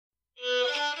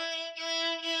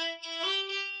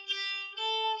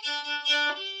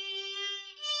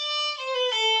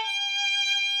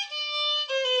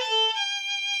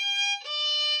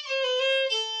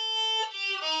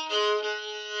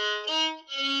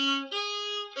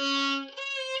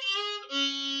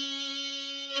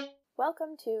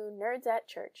Welcome to Nerds at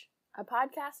Church, a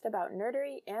podcast about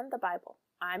nerdery and the Bible.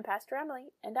 I'm Pastor Emily,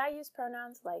 and I use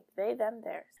pronouns like they, them,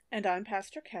 theirs. And I'm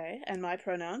Pastor Kay, and my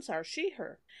pronouns are she,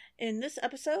 her. In this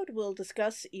episode, we'll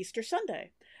discuss Easter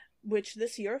Sunday, which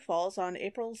this year falls on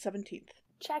April 17th.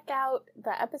 Check out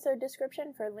the episode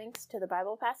description for links to the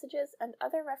Bible passages and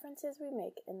other references we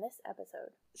make in this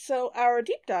episode. So our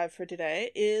deep dive for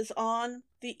today is on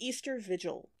the Easter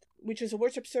Vigil, which is a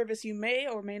worship service you may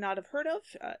or may not have heard of.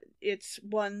 It's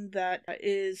one that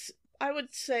is, I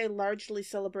would say, largely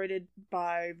celebrated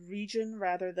by region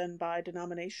rather than by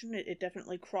denomination. It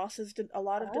definitely crosses a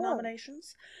lot of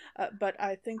denominations, but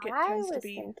I think it tends to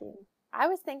be... I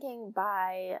was thinking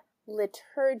by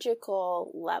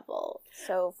liturgical level.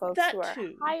 So folks that who are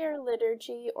too. higher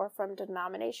liturgy or from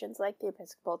denominations like the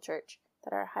Episcopal Church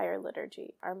that are higher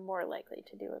liturgy are more likely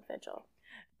to do a vigil.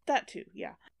 That too,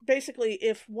 yeah. Basically,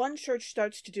 if one church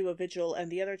starts to do a vigil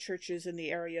and the other churches in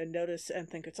the area notice and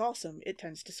think it's awesome, it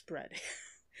tends to spread.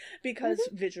 Because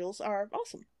vigils are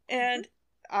awesome. And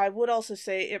I would also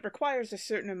say it requires a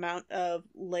certain amount of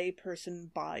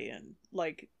layperson buy-in.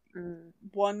 Like,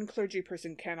 one clergy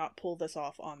person cannot pull this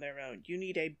off on their own. You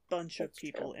need a bunch of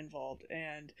people involved.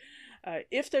 And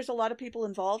if there's a lot of people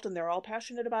involved and they're all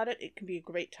passionate about it, it can be a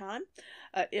great time.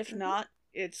 If not,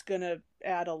 it's going to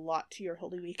add a lot to your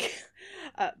Holy Week,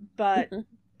 but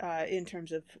in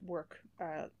terms of work.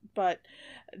 But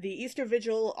the Easter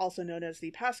Vigil, also known as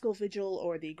the Paschal Vigil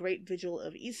or the Great Vigil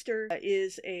of Easter,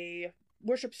 is a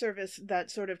worship service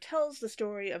that sort of tells the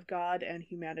story of God and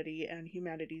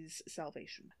humanity's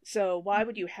salvation. So why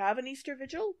would you have an Easter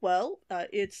Vigil? Well,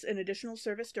 it's an additional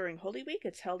service during Holy Week.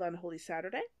 It's held on Holy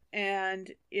Saturday, and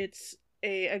it's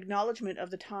a acknowledgement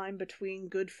of the time between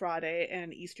Good Friday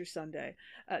and Easter Sunday,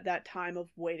 that time of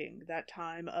waiting, that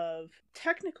time of,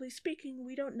 technically speaking,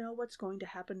 we don't know what's going to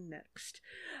happen next,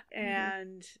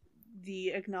 and the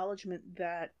acknowledgement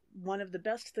that one of the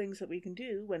best things that we can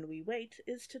do when we wait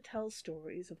is to tell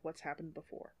stories of what's happened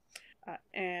before,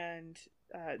 and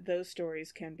those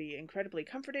stories can be incredibly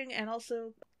comforting and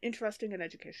also interesting and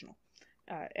educational.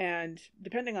 And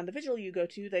depending on the vigil you go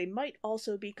to, they might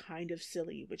also be kind of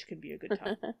silly, which can be a good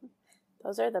time.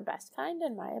 Those are the best kind,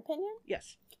 in my opinion.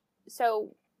 Yes.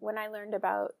 So when I learned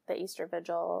about the Easter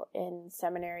Vigil in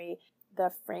seminary,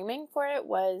 the framing for it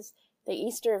was the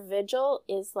Easter Vigil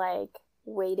is like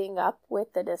waiting up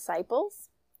with the disciples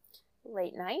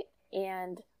late night,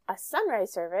 and a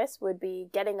sunrise service would be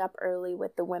getting up early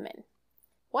with the women.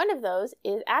 One of those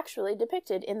is actually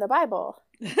depicted in the Bible.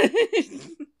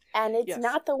 And it's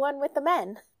not the one with the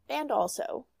men. And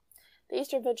also, the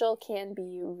Easter Vigil can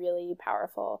be really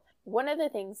powerful. One of the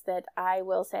things that I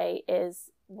will say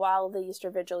is, while the Easter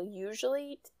Vigil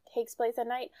usually takes place at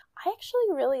night, I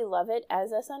actually really love it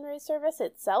as a sunrise service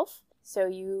itself. So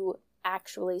you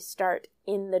actually start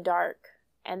in the dark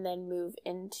and then move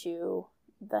into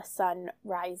the sun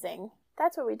rising.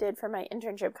 That's what we did for my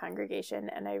internship congregation,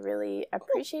 and I really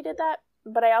appreciated that.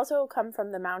 But I also come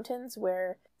from the mountains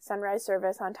where sunrise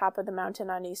service on top of the mountain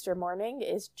on Easter morning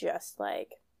is just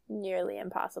like nearly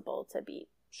impossible to beat.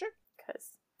 Sure.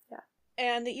 Yeah.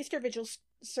 And the Easter Vigil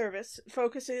service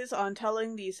focuses on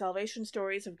telling the salvation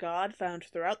stories of God found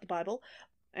throughout the Bible.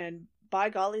 And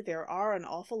by golly, there are an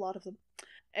awful lot of them.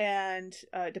 And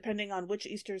depending on which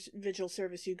Easter Vigil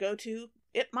service you go to,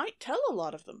 it might tell a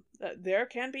lot of them. There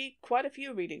can be quite a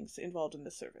few readings involved in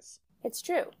this service. It's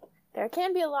true. There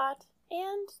can be a lot,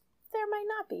 and there might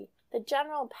not be. The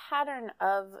general pattern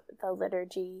of the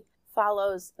liturgy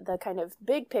follows the kind of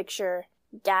big picture,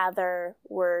 gather,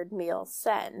 word, meal,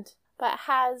 send, but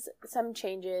has some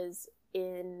changes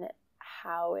in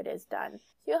how it is done.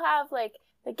 You'll have like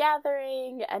the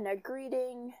gathering and a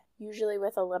greeting, usually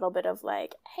with a little bit of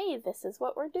like, hey, this is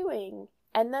what we're doing.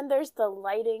 And then there's the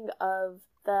lighting of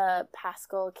the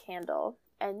Paschal candle.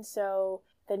 And so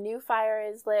the new fire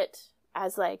is lit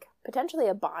as like potentially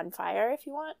a bonfire if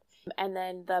you want. And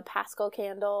then the Paschal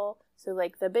candle, so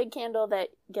like the big candle that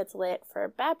gets lit for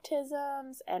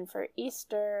baptisms and for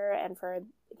Easter and for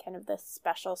kind of the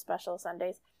special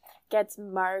Sundays, gets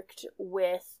marked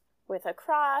with a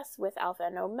cross, with Alpha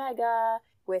and Omega,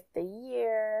 with the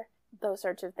year, those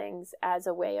sorts of things as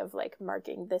a way of like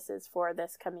marking this is for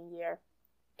this coming year.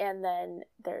 And then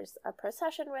there's a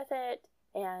procession with it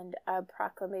and a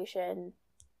proclamation.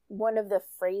 One of the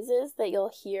phrases that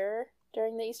you'll hear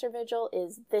during the Easter Vigil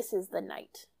is, this is the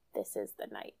night. This is the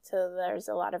night. So there's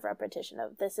a lot of repetition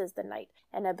of this is the night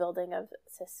and a building of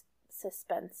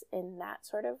suspense in that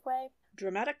sort of way.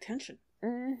 Dramatic tension.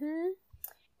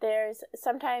 There's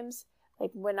sometimes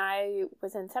Like when I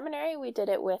was in seminary, we did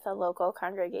it with a local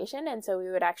congregation, and so we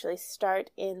would actually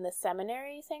start in the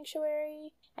seminary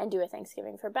sanctuary and do a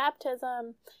Thanksgiving for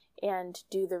baptism and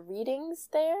do the readings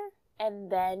there,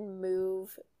 and then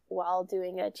move while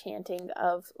doing a chanting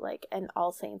of like an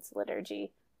All Saints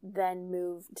liturgy, then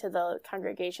move to the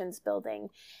congregation's building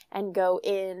and go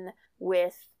in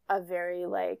with a very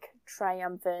like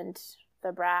triumphant,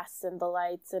 the brass and the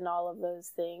lights and all of those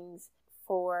things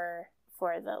for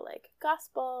the like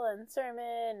gospel and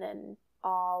sermon and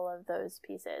all of those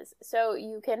pieces. So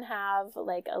you can have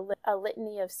like a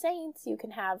litany of saints. You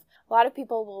can have, a lot of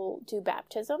people will do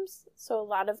baptisms. So a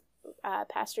lot of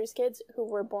pastors' kids who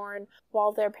were born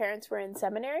while their parents were in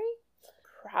seminary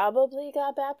probably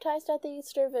got baptized at the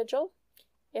Easter Vigil,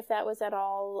 if that was at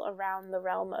all around the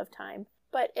realm of time.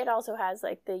 But it also has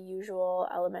like the usual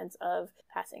elements of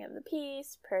passing of the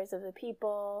peace, prayers of the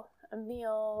people, a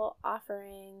meal,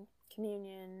 offering,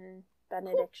 communion,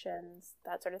 benedictions,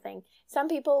 that sort of thing. Some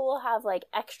people will have like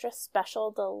extra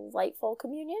special delightful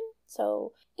communion,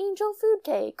 so angel food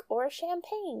cake or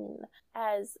champagne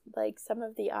as like some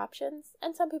of the options,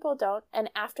 and some people don't. And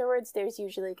afterwards there's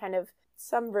usually kind of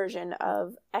some version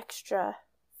of extra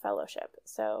fellowship.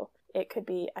 So it could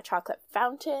be a chocolate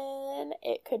fountain,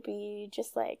 it could be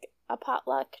just like a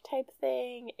potluck type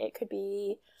thing, it could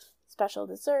be special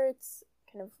desserts,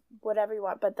 kind of whatever you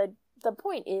want. But the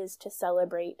point is to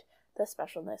celebrate the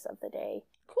specialness of the day.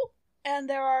 Cool. And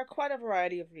there are quite a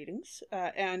variety of readings,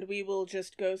 and we will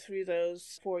just go through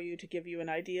those for you to give you an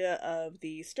idea of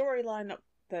the storyline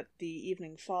that the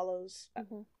evening follows.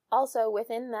 Mm-hmm. Also,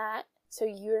 within that, so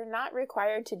you're not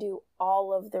required to do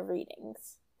all of the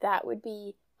readings. That would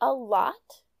be a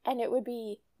lot, and it would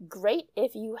be great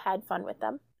if you had fun with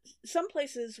them. Some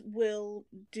places will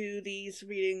do these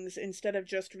readings, instead of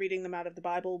just reading them out of the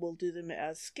Bible, will do them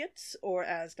as skits, or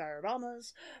as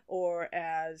dioramas, or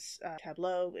as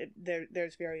tableau.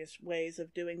 There's various ways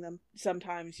of doing them.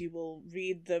 Sometimes you will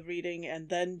read the reading and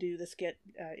then do the skit.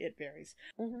 It varies.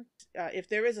 Mm-hmm. If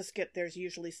there is a skit, there's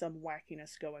usually some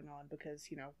wackiness going on, because,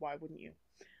 why wouldn't you?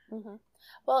 Mm-hmm.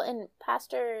 Well, and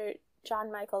Pastor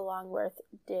John Michael Longworth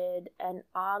did an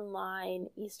online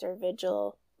Easter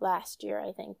Vigil last year,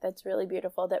 I think, that's really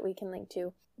beautiful that we can link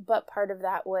to. But part of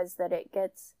that was that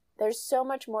there's so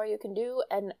much more you can do,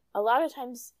 and a lot of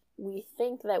times we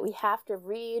think that we have to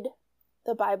read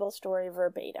the Bible story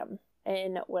verbatim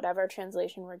in whatever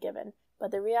translation we're given.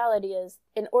 But the reality is,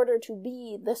 in order to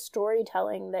be the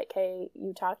storytelling that Kay,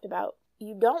 you talked about,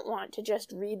 you don't want to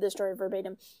just read the story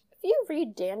verbatim. If you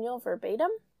read Daniel verbatim,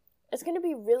 it's going to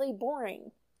be really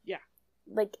boring. Yeah.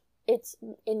 Like, it's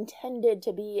intended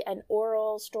to be an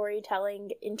oral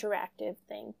storytelling interactive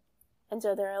thing. And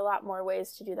so there are a lot more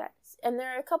ways to do that. And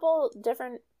there are a couple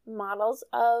different models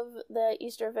of the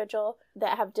Easter Vigil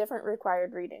that have different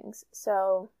required readings.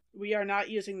 So we are not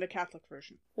using the Catholic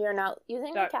version. We are not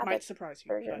using the Catholic version. That might surprise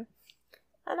you.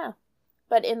 But... I know.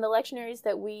 But in the lectionaries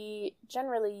that we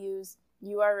generally use,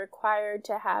 you are required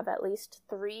to have at least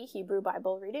 3 Hebrew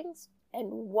Bible readings. And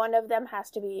one of them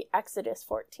has to be Exodus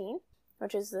 14.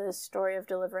 Which is the story of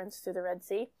deliverance through the Red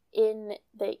Sea. In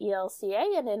the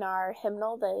ELCA and in our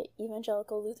hymnal, the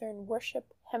Evangelical Lutheran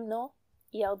Worship Hymnal,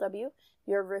 ELW,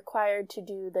 you're required to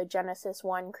do the Genesis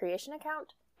 1 creation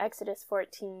account, Exodus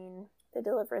 14, the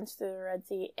deliverance through the Red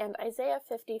Sea, and Isaiah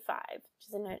 55, which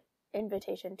is an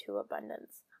invitation to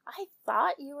abundance. I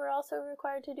thought you were also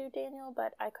required to do Daniel,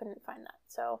 but I couldn't find that,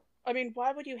 so... I mean,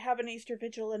 why would you have an Easter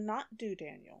Vigil and not do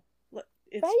Daniel?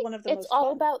 It's right? One of the it's most all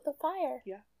fun. About the fire.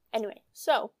 Yeah. Anyway,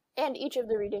 so, and each of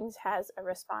the readings has a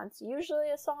response, usually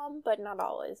a psalm, but not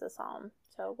always a psalm.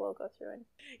 So we'll go through it.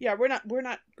 Yeah, we're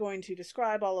not going to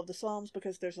describe all of the psalms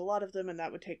because there's a lot of them and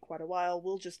that would take quite a while.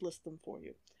 We'll just list them for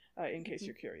you, in case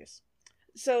you're curious.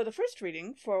 So the first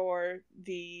reading for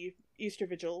the Easter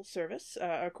Vigil service,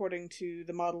 according to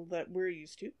the model that we're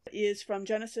used to, is from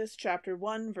Genesis chapter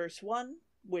 1, verse 1,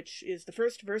 which is the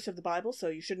first verse of the Bible, so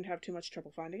you shouldn't have too much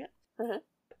trouble finding it,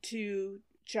 to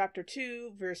chapter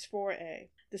 2, verse 4a.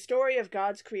 The story of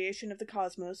God's creation of the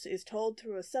cosmos is told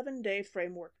through a 7-day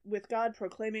framework, with God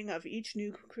proclaiming of each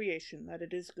new creation that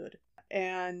it is good.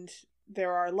 And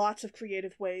there are lots of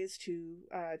creative ways to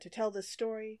tell this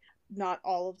story. Not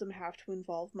all of them have to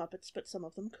involve Muppets, but some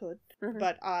of them could. Mm-hmm.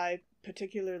 But I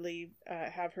particularly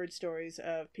have heard stories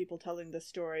of people telling this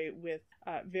story with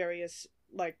various,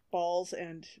 like, balls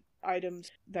and items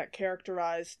that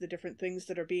characterize the different things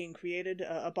that are being created.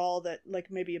 A ball that, like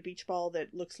maybe a beach ball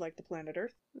that looks like the planet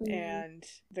Earth, and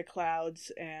the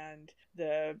clouds and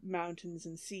the mountains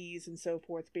and seas and so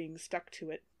forth being stuck to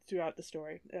it throughout the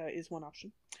story is one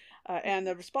option. And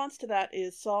the response to that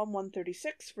is Psalm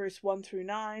 136, verse 1 through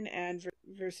 9, and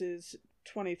verses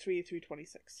 23 through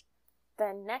 26.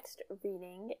 The next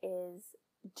reading is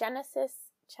Genesis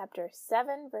chapter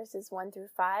 7, verses 1 through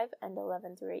 5 and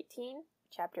 11 through 18,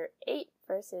 chapter 8,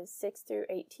 verses 6 through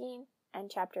 18, and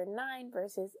chapter 9,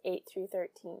 verses 8 through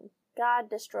 13. God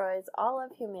destroys all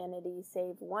of humanity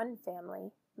save one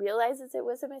family, realizes it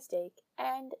was a mistake,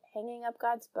 and, hanging up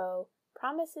God's bow,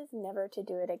 promises never to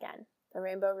do it again. The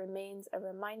rainbow remains a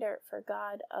reminder for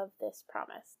God of this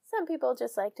promise. Some people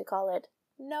just like to call it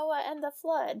Noah and the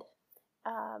Flood,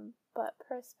 but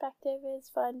perspective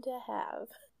is fun to have.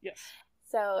 Yes.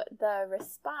 So the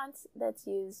response that's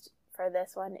used for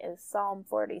this one is Psalm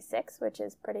 46, which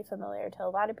is pretty familiar to a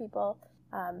lot of people.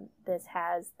 This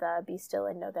has the "Be still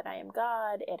and know that I am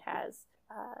God." It has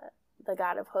the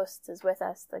God of hosts is with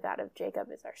us. The God of Jacob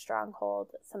is our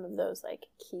stronghold. Some of those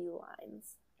key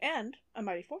lines. And a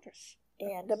mighty fortress.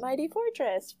 And a mighty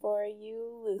fortress for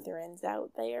you Lutherans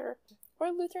out there, or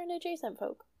Lutheran adjacent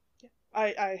folk. Yeah.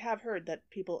 I have heard that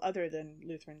people other than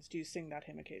Lutherans do sing that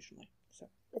hymn occasionally. So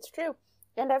it's true.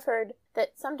 And I've heard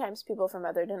that sometimes people from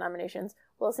other denominations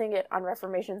will sing it on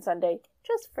Reformation Sunday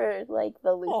just for a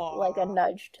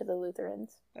nudge to the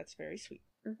Lutherans. That's very sweet.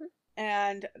 Mm-hmm.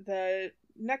 And the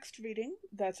next reading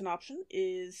that's an option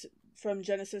is from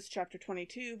Genesis chapter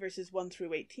 22, verses 1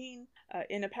 through 18.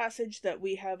 In a passage that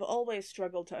we have always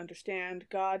struggled to understand,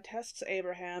 God tests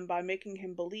Abraham by making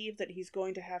him believe that he's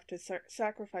going to have to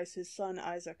sacrifice his son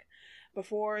Isaac,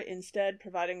 before instead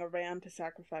providing a ram to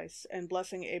sacrifice and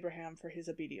blessing Abraham for his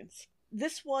obedience.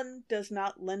 This one does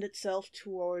not lend itself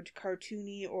toward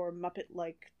cartoony or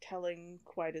Muppet-like telling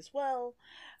quite as well.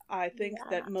 I think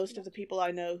that most of the people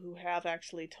I know who have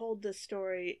actually told this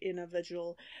story in a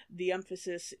vigil, the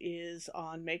emphasis is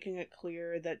on making it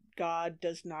clear that God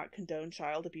does not condone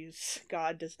child abuse.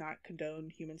 God does not condone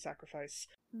human sacrifice.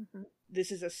 Mm-hmm.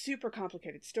 This is a super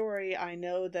complicated story. I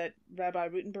know that Rabbi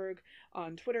Rutenberg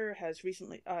on Twitter has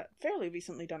fairly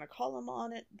recently done a column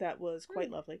on it that was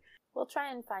quite lovely. We'll try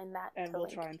and find that. And we'll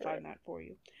try and find that for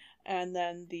you. And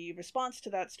then the response to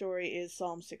that story is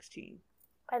Psalm 16.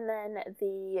 And then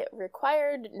the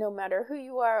required, no matter who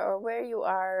you are or where you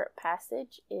are,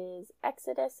 passage is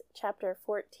Exodus chapter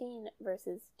 14,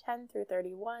 verses 10 through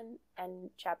 31, and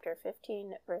chapter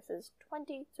 15, verses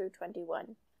 20 through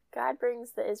 21. God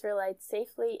brings the Israelites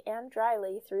safely and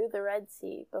dryly through the Red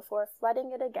Sea before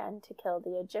flooding it again to kill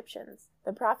the Egyptians.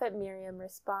 The prophet Miriam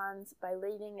responds by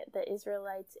leading the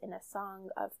Israelites in a song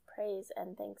of praise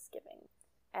and thanksgiving.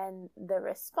 And the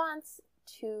response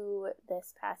to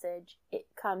this passage, it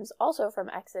comes also from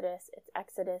Exodus. It's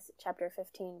Exodus chapter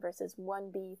 15, verses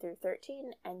 1b through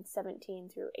 13 and 17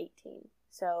 through 18.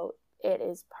 So it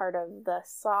is part of the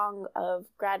song of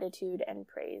gratitude and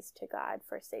praise to God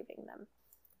for saving them.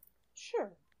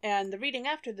 Sure. And the reading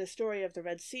after the story of the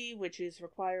Red Sea, which is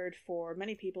required for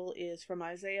many people, is from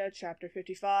Isaiah chapter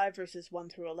 55, verses 1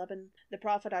 through 11. The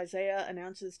prophet Isaiah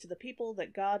announces to the people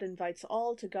that God invites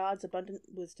all to God's abundant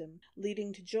wisdom,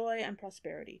 leading to joy and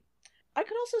prosperity. I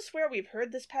could also swear we've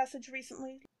heard this passage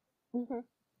recently. Mm-hmm.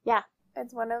 Yeah,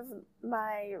 it's one of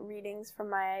my readings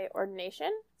from my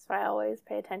ordination, so I always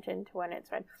pay attention to when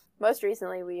it's read. Most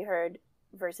recently we heard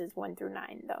verses 1 through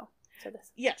 9, though.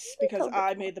 Yes, because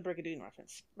I made the Brigadoon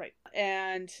reference. Right.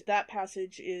 And that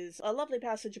passage is a lovely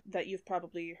passage that you've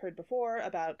probably heard before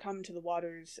about come to the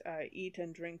waters, eat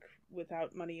and drink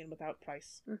without money and without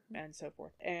price, and so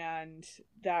forth. And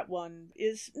that one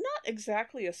is not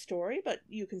exactly a story, but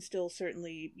you can still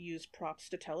certainly use props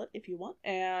to tell it if you want.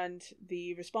 And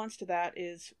the response to that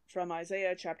is from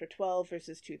Isaiah chapter 12,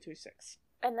 verses 2 through 6.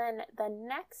 And then the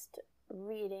next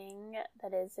reading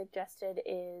that is suggested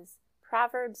is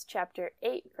Proverbs chapter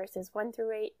 8, verses 1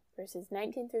 through 8, verses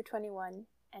 19 through 21,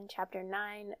 and chapter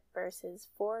 9, verses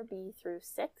 4b through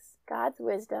 6. God's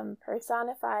wisdom,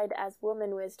 personified as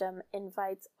woman wisdom,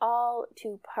 invites all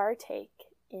to partake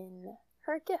in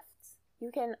her gifts.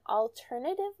 You can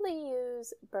alternatively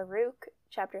use Baruch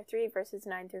chapter 3, verses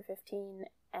 9 through 15,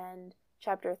 and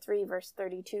chapter 3, verse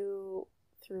 32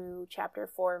 through chapter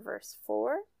 4, verse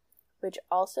 4, which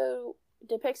also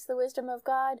depicts the wisdom of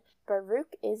God.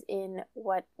 Baruch is in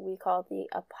what we call the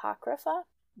Apocrypha.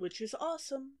 Which is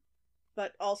awesome,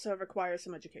 but also requires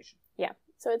some education. Yeah,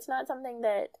 so it's not something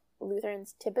that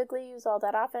Lutherans typically use all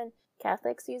that often.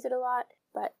 Catholics use it a lot,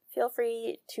 but feel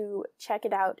free to check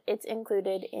it out. It's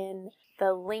included in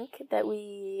the link that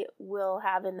we will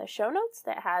have in the show notes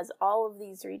that has all of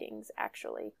these readings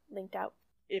actually linked out.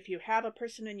 if you have a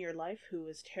person in your life who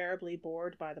is terribly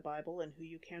bored by the Bible and who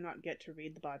you cannot get to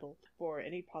read the Bible for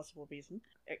any possible reason,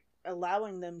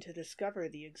 allowing them to discover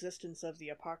the existence of the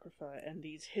Apocrypha and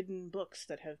these hidden books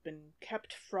that have been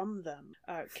kept from them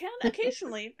can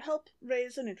occasionally help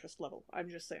raise an interest level. I'm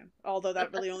just saying. Although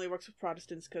that really only works with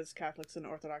Protestants because Catholics and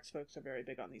Orthodox folks are very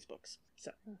big on these books.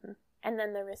 So, And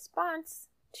then the response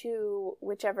to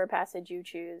whichever passage you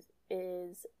choose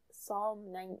is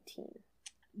Psalm 19.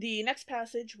 The next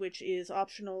passage, which is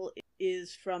optional,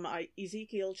 is from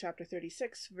Ezekiel chapter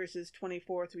 36, verses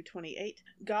 24 through 28.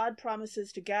 God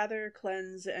promises to gather,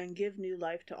 cleanse, and give new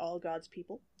life to all God's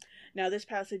people. Now, this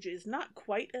passage is not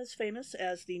quite as famous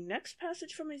as the next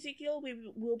passage from Ezekiel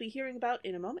we will be hearing about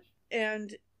in a moment,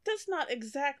 and does not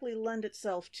exactly lend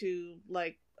itself to,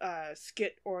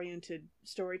 skit-oriented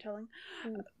storytelling,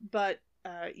 but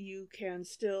you can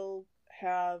still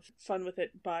have fun with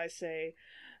it by, say,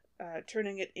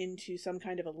 turning it into some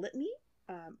kind of a litany,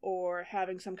 or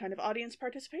having some kind of audience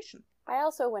participation. I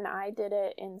also, when I did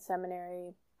it in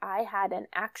seminary, I had an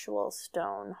actual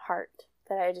stone heart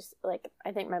that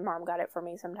I think my mom got it for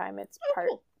me sometime. It's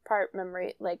part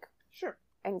memory, Sure,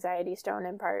 anxiety stone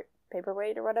and part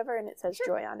paperweight or whatever, and it says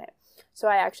joy on it. So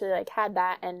I actually had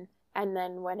that, and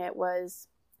then when it was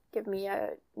give me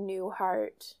a new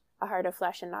heart, a heart of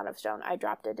flesh and not of stone, I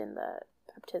dropped it in the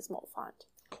baptismal font.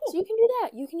 Cool. So you can do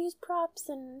that. You can use props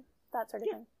and that sort of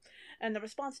thing. And the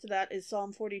response to that is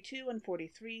Psalm 42 and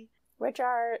 43. Which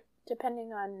are,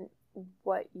 depending on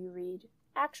what you read,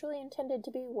 actually intended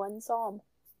to be one psalm.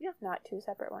 Yeah. Not two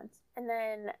separate ones. And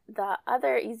then the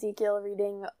other Ezekiel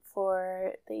reading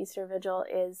for the Easter Vigil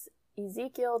is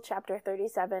Ezekiel chapter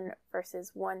 37,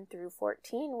 verses 1 through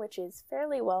 14, which is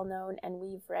fairly well known, and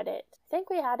we've read it. I think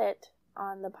we had it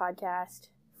on the podcast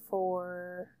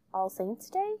for All Saints'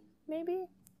 Day, maybe?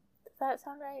 Does that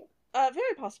sound right?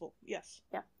 Very possible, yes.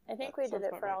 Yeah, I think we did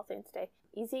it for All Saints' Day.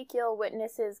 Ezekiel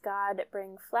witnesses God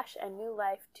bring flesh and new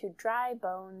life to dry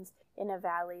bones in a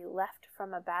valley left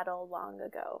from a battle long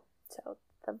ago. So,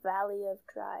 the Valley of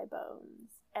Dry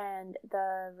Bones. And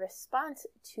the response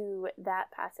to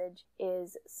that passage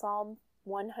is Psalm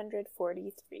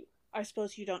 143. I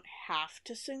suppose you don't have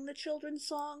to sing the children's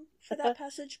song for that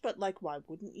passage, but, why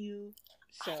wouldn't you?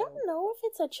 So... I don't know if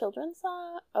it's a children's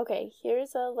song. Okay,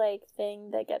 here's a,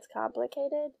 thing that gets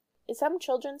complicated. Some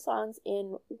children's songs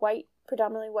in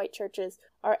predominantly white churches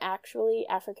are actually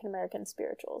African-American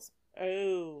spirituals.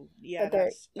 Oh, yeah, but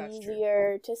they're that's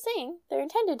easier to sing. They're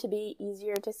intended to be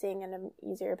easier to sing in an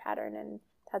easier pattern and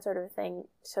that sort of thing,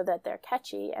 so that they're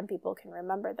catchy and people can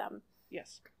remember them.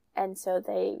 Yes. And so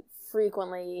they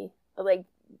frequently, the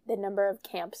number of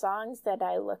camp songs that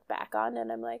I look back on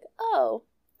and I'm like, oh,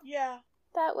 yeah,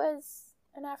 that was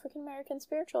an African-American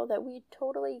spiritual that we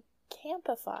totally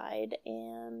campified,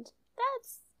 and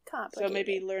that's complicated. So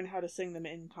maybe learn how to sing them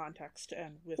in context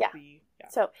and with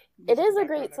So it is a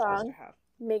great song.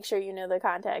 Make sure you know the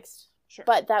context. Sure.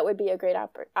 But that would be a great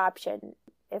option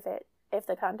if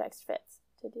the context fits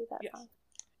to do that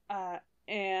song.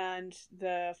 And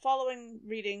the following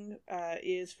reading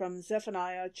is from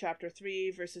Zephaniah chapter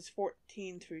 3, verses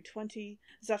 14 through 20.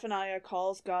 Zephaniah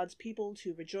calls God's people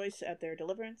to rejoice at their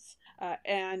deliverance.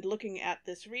 And looking at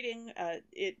this reading,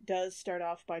 it does start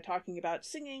off by talking about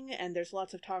singing, and there's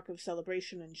lots of talk of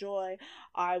celebration and joy.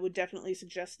 I would definitely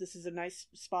suggest this is a nice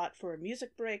spot for a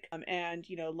music break, and,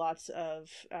 lots of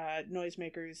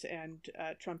noisemakers and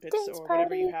trumpets Dance or party.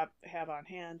 whatever you have on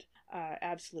hand.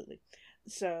 Absolutely.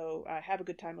 So have a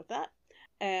good time with that.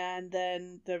 And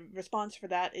then the response for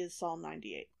that is Psalm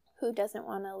 98. Who doesn't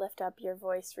want to lift up your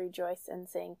voice, rejoice, and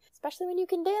sing, especially when you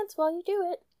can dance while you do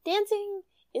it? Dancing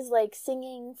is like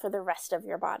singing for the rest of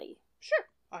your body. Sure,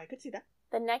 I could see that.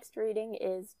 The next reading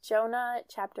is Jonah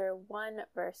chapter 1,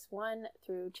 verse 1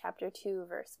 through chapter 2,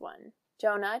 verse 1.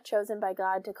 Jonah, chosen by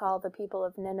God to call the people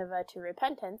of Nineveh to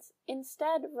repentance,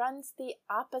 instead runs the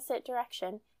opposite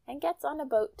direction and gets on a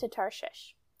boat to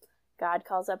Tarshish. God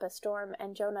calls up a storm,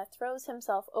 and Jonah throws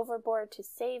himself overboard to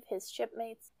save his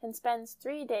shipmates and spends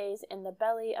 3 days in the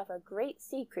belly of a great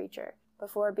sea creature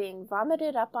before being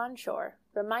vomited up on shore,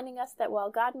 reminding us that while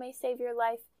God may save your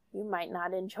life, you might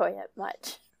not enjoy it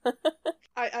much.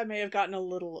 I may have gotten a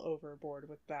little overboard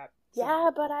with that. So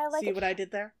yeah, but I like See what I did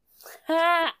there?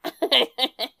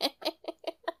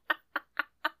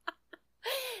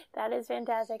 That is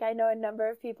fantastic. I know a number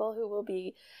of people who will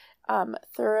be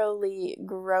thoroughly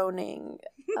groaning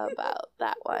about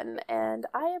that one, and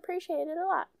I appreciate it a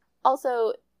lot.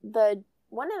 Also,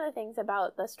 one of the things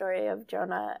about the story of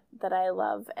Jonah that I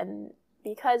love, and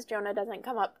because Jonah doesn't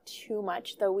come up too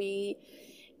much, though we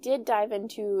did dive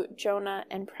into Jonah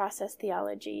and process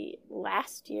theology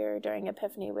last year during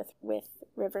Epiphany with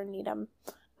River Needham.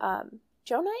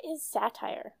 Jonah is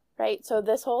satire, right? So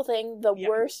this whole thing, the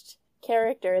worst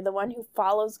character, the one who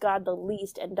follows God the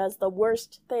least and does the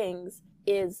worst things,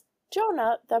 is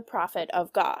Jonah, the prophet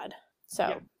of God.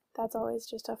 So that's always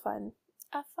just a fun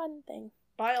thing.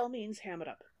 By all means, ham it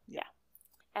up. Yeah.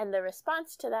 And the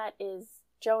response to that is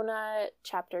Jonah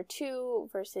chapter 2,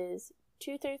 verses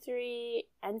 2 through 3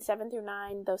 and 7 through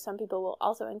 9, though some people will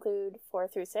also include 4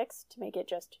 through 6 to make it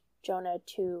just Jonah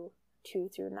 2, 2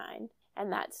 through 9.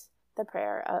 And that's the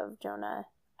prayer of Jonah,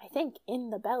 I think,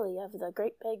 in the belly of the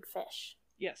great big fish.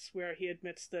 Yes, where he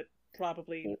admits that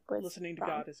probably listening to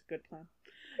God is a good plan.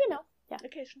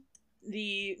 Occasionally.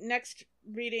 The next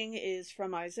reading is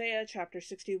from Isaiah chapter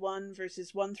 61,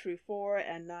 verses 1 through 4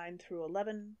 and 9 through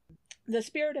 11. The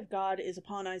Spirit of God is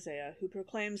upon Isaiah, who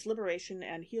proclaims liberation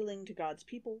and healing to God's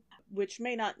people, which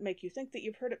may not make you think that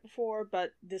you've heard it before,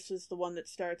 but this is the one that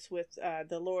starts with,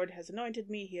 the Lord has anointed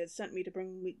me, he has sent me to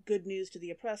bring good news to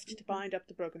the oppressed, to bind up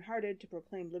the brokenhearted, to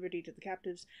proclaim liberty to the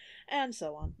captives, and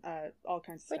so on. All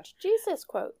kinds of stuff. Which Jesus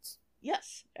quotes.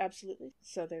 Yes, absolutely.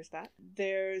 So there's that.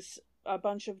 There's a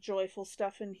bunch of joyful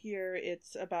stuff in here.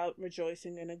 It's about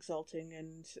rejoicing and exulting,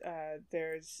 and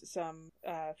there's some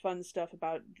fun stuff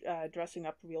about dressing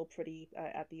up real pretty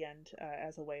at the end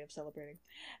as a way of celebrating.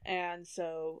 And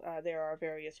so there are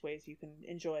various ways you can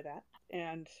enjoy that.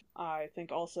 And I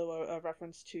think also a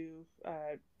reference to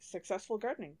successful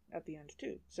gardening at the end,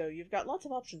 too. So you've got lots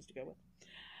of options to go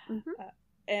with. Mm-hmm.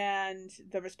 And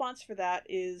the response for that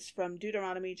is from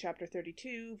Deuteronomy chapter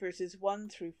 32, verses 1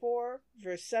 through 4,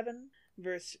 verse 7,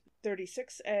 verse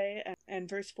 36a, and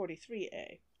verse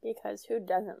 43a. Because who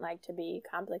doesn't like to be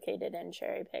complicated and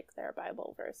cherry-pick their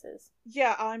Bible verses?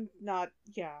 Yeah, I'm not...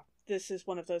 Yeah, this is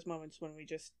one of those moments when we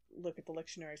just look at the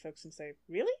lectionary folks and say,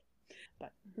 really?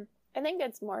 But I think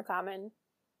it's more common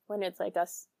when it's like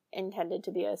intended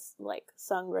to be a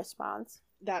sung response.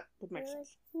 That would make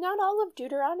sense. Not all of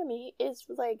Deuteronomy is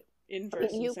in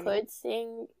verse. You could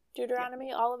sing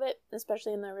Deuteronomy, all of it,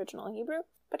 especially in the original Hebrew,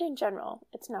 but in general,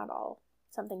 it's not all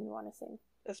something you want to sing.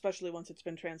 Especially once it's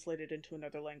been translated into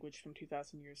another language from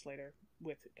 2,000 years later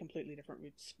with completely different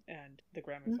roots, and the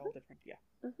grammar's all different. Yeah.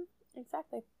 Mm-hmm.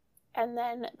 Exactly. And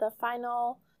then the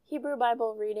final Hebrew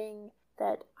Bible reading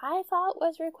that I thought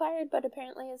was required, but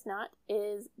apparently is not,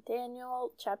 is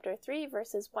Daniel chapter 3,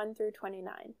 verses 1 through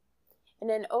 29. In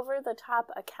an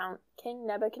over-the-top account, King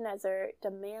Nebuchadnezzar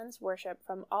demands worship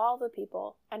from all the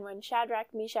people, and when Shadrach,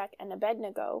 Meshach, and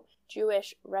Abednego,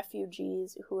 Jewish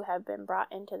refugees who have been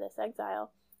brought into this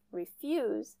exile,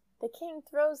 refuse, the king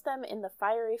throws them in the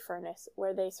fiery furnace,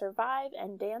 where they survive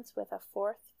and dance with a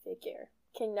fourth figure.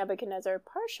 King Nebuchadnezzar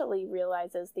partially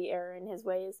realizes the error in his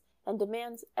ways, and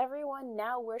demands everyone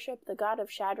now worship the God of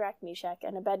Shadrach, Meshach,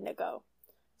 and Abednego.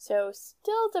 So,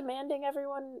 still demanding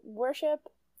everyone worship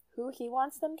who he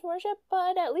wants them to worship,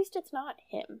 but at least it's not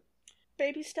him.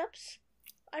 Baby steps,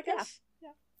 I guess. Yeah.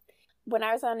 When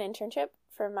I was on internship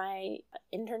for my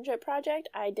internship project,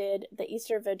 I did the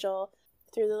Easter Vigil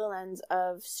through the lens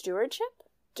of stewardship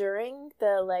during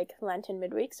the Lenten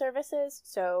midweek services.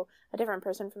 So a different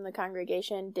person from the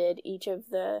congregation did each of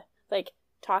the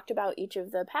talked about each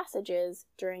of the passages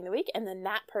during the week, and then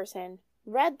that person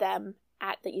read them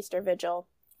at the Easter Vigil,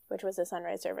 which was a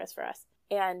sunrise service for us.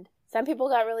 And some people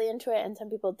got really into it and some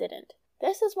people didn't.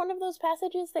 This is one of those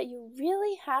passages that you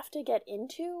really have to get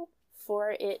into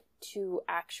for it to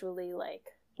actually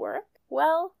work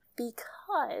well,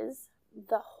 because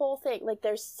the whole thing,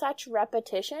 there's such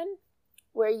repetition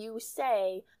where you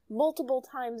say multiple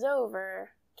times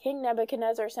over, King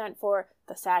Nebuchadnezzar sent for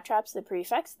the satraps, the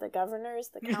prefects, the governors,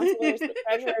 the counselors, the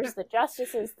treasurers, the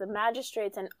justices, the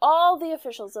magistrates, and all the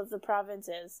officials of the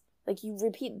provinces. You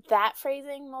repeat that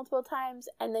phrasing multiple times,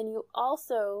 and then you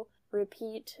also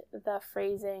repeat the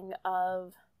phrasing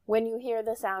of, when you hear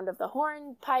the sound of the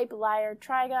horn, pipe, lyre,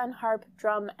 trigon, harp,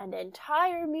 drum, and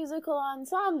entire musical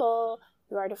ensemble,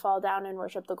 you are to fall down and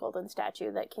worship the golden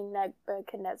statue that King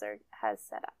Nebuchadnezzar has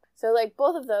set up. So,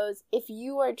 both of those, if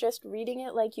you are just reading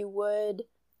it like you would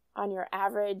on your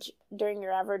average, during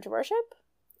your average worship,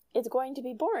 it's going to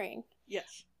be boring.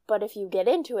 Yes. But if you get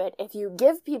into it, if you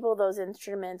give people those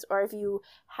instruments, or if you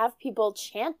have people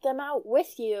chant them out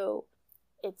with you,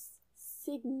 it's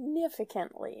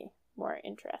significantly more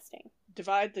interesting.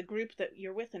 Divide the group that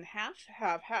you're with in half.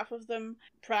 Have half of them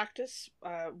practice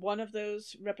one of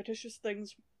those repetitious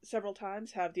things several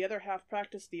times, have the other half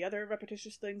practice the other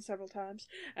repetitious things several times,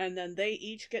 and then they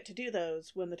each get to do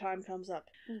those when the time comes up.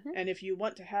 And if you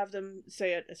want to have them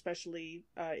say it especially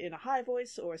in a high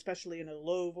voice, or especially in a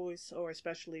low voice, or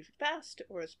especially fast,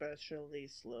 or especially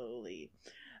slowly,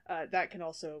 that can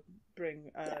also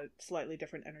bring slightly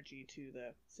different energy to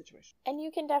the situation. And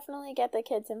you can definitely get the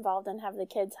kids involved and have the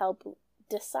kids help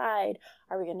decide,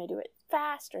 are we going to do it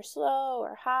fast or slow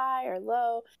or high or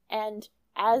low? And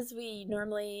as we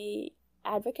normally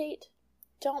advocate,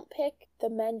 don't pick the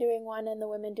men doing one and the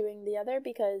women doing the other,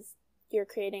 because you're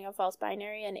creating a false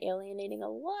binary and alienating a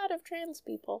lot of trans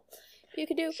people. You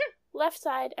could do left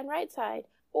side and right side,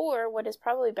 or what is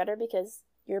probably better, because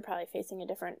you're probably facing a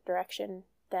different direction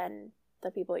than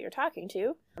the people you're talking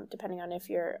to, depending on if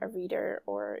you're a reader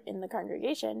or in the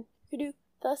congregation, you could do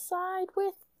the side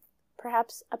with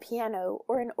perhaps a piano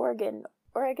or an organ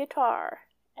or a guitar,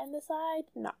 and the side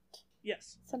not.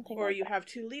 Yes. Something or like you that. have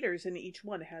two leaders and each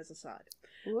one has a side.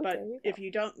 Ooh, but if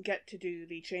you don't get to do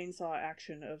the chainsaw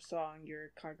action of sawing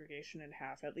your congregation in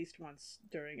half at least once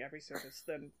during every service,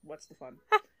 then what's the fun?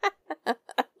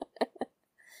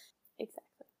 Exactly.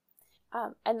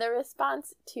 And the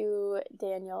response to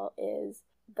Daniel is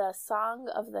the Song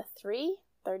of the Three,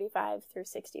 35 through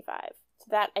 65. So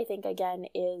that, I think, again,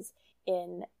 is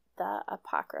in the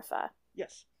Apocrypha.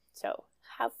 Yes. So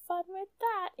have fun with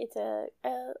that. It's a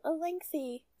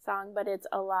lengthy song, but it's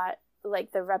a lot,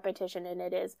 like the repetition in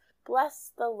it is,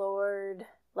 bless the Lord,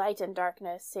 light and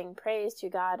darkness, sing praise to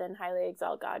God and highly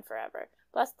exalt God forever.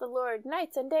 Bless the Lord,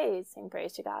 nights and days, sing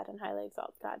praise to God and highly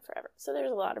exalt God forever. So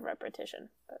there's a lot of repetition.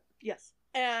 But yes.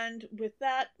 And with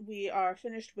that, we are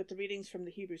finished with the readings from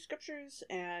the Hebrew Scriptures,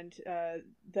 and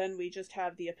then we just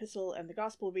have the Epistle and the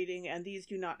Gospel reading, and these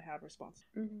do not have response.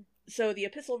 So the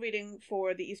Epistle reading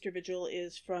for the Easter Vigil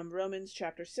is from Romans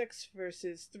chapter 6,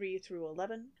 verses 3 through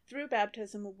 11. Through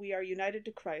baptism, we are united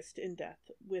to Christ in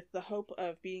death, with the hope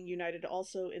of being united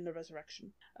also in the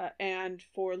resurrection. And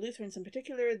for Lutherans in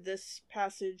particular, this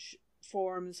passage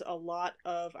forms a lot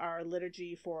of our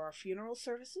liturgy for our funeral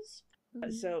services.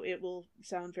 So it will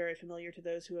sound very familiar to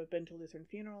those who have been to Lutheran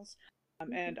funerals.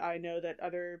 And I know that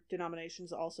other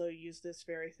denominations also use this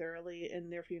very thoroughly in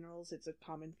their funerals. It's a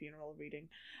common funeral reading.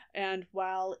 And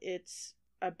while it's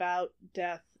about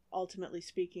death, ultimately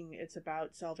speaking, it's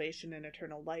about salvation and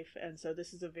eternal life. And so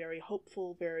this is a very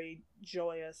hopeful, very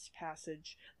joyous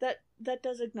passage that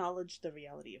does acknowledge the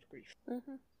reality of grief.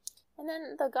 And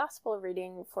then the Gospel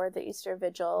reading for the Easter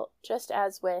Vigil, just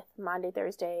as with Maundy,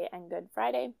 Thursday, and Good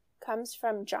Friday, comes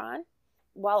from John.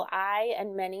 While I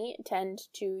and many tend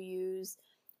to use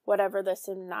whatever the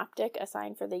synoptic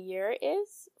assigned for the year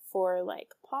is for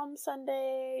like Palm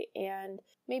Sunday and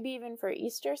maybe even for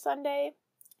Easter Sunday,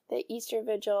 the Easter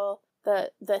Vigil, the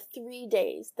 3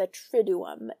 days, the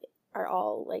Triduum, are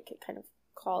all like kind of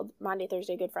called Maundy,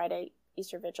 Thursday, Good Friday,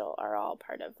 Easter Vigil are all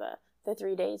part of the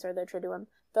 3 days or the Triduum.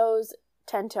 Those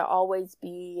tend to always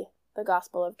be the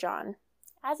Gospel of John,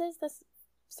 as is this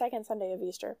second Sunday of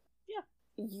Easter. Yeah.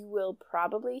 You will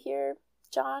probably hear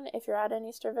John if you're at an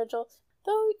Easter Vigil,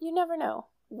 though you never know.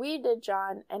 We did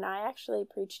John, and I actually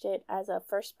preached it as a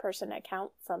first-person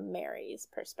account from Mary's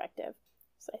perspective.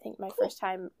 So I think my first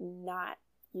time not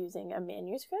using a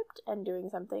manuscript and doing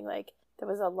something like that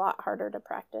was a lot harder to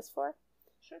practice for.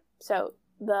 Sure. So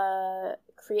the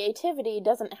creativity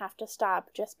doesn't have to stop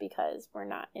just because we're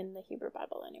not in the Hebrew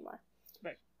Bible anymore.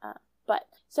 Right.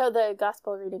 So the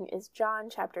Gospel reading is John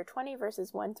chapter 20,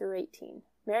 verses 1 through 18.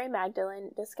 Mary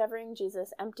Magdalene, discovering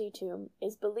Jesus' empty tomb,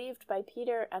 is believed by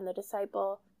Peter and the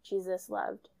disciple Jesus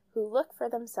loved, who look for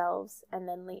themselves and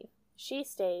then leave. She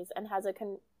stays and has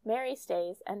Mary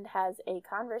stays and has a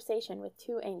conversation with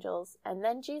 2 angels, and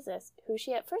then Jesus, who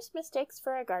she at first mistakes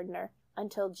for a gardener,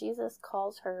 until Jesus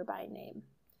calls her by name.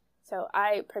 So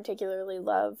I particularly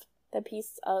love the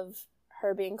piece of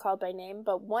her being called by name,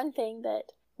 but one thing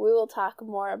that we will talk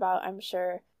more about, I'm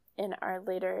sure, in our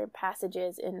later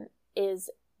passages is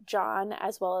John,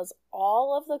 as well as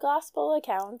all of the gospel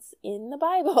accounts in the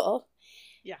Bible,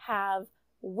 have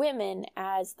women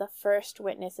as the first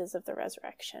witnesses of the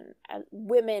resurrection,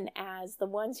 women as the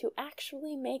ones who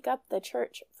actually make up the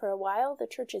church. For a while, the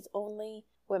church is only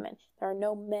women. There are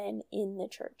no men in the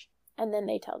church. And then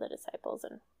they tell the disciples.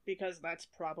 And because that's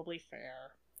probably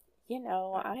fair.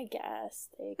 I guess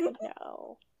they could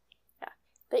know. Yeah.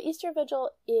 The Easter Vigil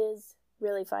is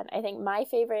really fun. I think my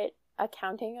favorite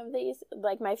accounting of these,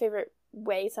 like my favorite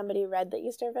way somebody read the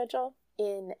Easter Vigil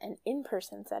in an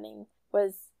in-person setting,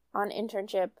 was on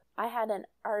internship. I had an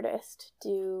artist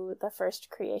do the first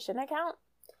creation account,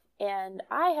 and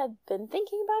I had been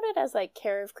thinking about it as like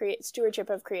stewardship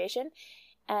of creation,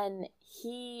 and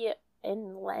he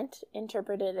in Lent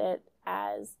interpreted it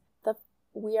as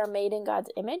we are made in God's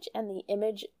image, and the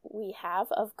image we have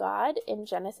of God in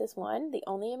Genesis 1, the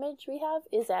only image we have,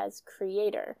 is as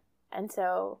creator. And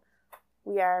so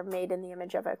we are made in the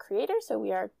image of a creator, so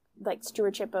we are like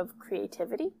stewardship of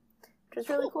creativity, which was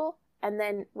really cool. And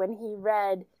then when he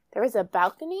read, there was a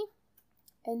balcony,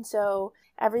 and so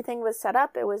everything was set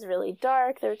up. It was really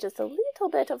dark. There was just a little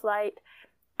bit of light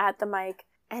at the mic,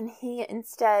 and he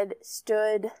instead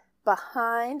stood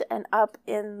behind and up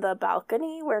in the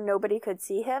balcony where nobody could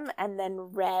see him, and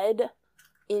then read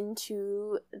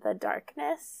into the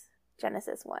darkness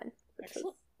Genesis 1, which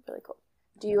was really cool.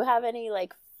 Do you have any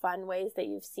like fun ways that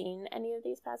you've seen any of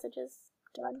these passages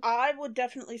done? I would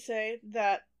definitely say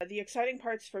that the exciting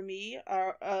parts for me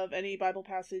of any Bible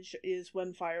passage is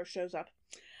when fire shows up.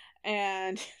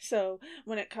 And so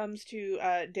when it comes to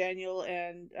Daniel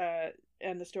and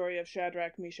the story of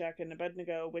Shadrach, Meshach, and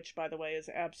Abednego, which, by the way, is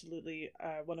absolutely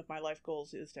one of my life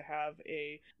goals, is to have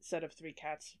a set of 3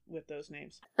 cats with those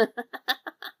names.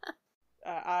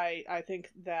 I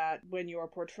think that when you're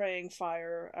portraying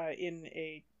fire in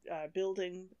a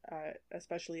building,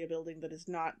 especially a building that is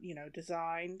not,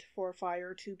 designed for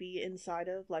fire to be inside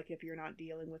of, like if you're not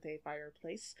dealing with a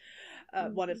fireplace,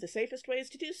 one of the safest ways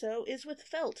to do so is with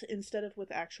felt instead of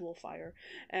with actual fire.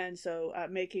 And so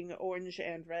making orange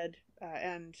and red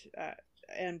and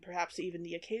perhaps even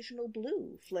the occasional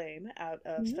blue flame out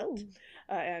of felt,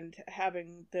 and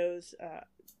having those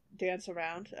dance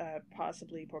around,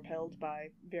 possibly propelled by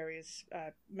various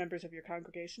members of your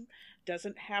congregation.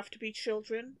 Doesn't have to be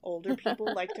children. Older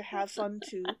people like to have fun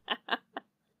too.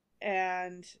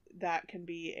 And that can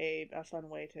be a fun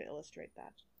way to illustrate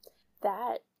that.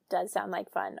 That does sound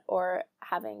like fun. Or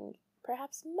having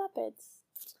perhaps Muppets.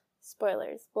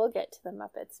 Spoilers. We'll get to the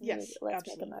Muppets. Yes, Let's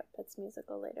absolutely. make a Muppets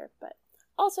musical later. But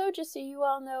also, just so you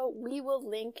all know, we will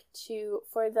link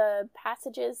for the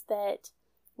passages that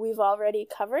we've already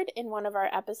covered in one of our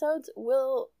episodes,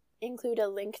 we'll include a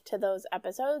link to those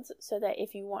episodes so that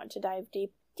if you want to dive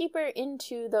deeper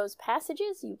into those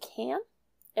passages, you can.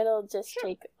 It'll just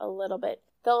take a little bit.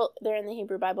 They're in the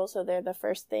Hebrew Bible, so they're the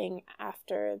first thing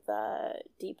after the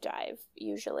deep dive,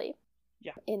 usually,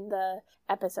 in the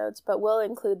episodes. But we'll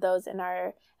include those in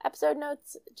our episode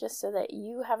notes just so that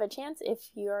you have a chance,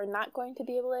 if you're not going to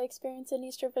be able to experience an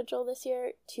Easter Vigil this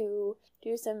year, to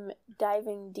do some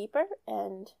diving deeper.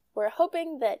 And we're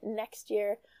hoping that next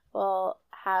year we'll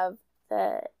have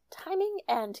the timing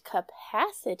and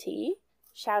capacity.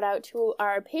 Shout out to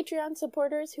our Patreon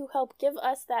supporters who help give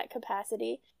us that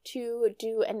capacity to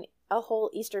do a whole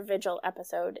Easter Vigil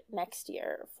episode next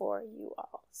year for you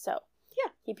all. So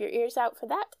keep your ears out for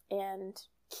that and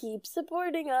keep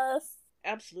supporting us.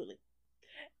 Absolutely.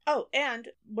 Oh, and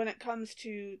when it comes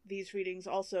to these readings,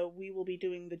 also, we will be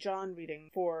doing the John reading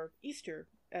for Easter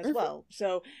as well.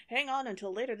 So hang on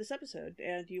until later this episode,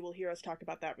 and you will hear us talk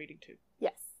about that reading too.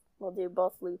 Yes, we'll do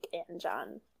both Luke and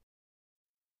John.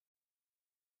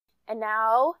 And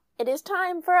now it is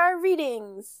time for our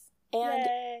readings. And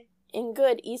Yay! In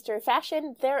good Easter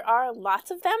fashion, there are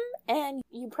lots of them, and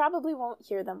you probably won't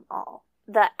hear them all.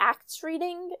 The Acts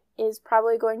reading is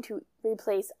probably going to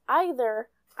replace either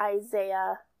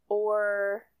Isaiah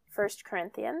or 1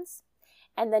 Corinthians,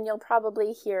 and then you'll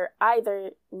probably hear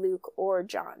either Luke or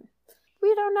John.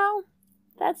 We don't know.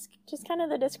 That's just kind of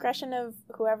the discretion of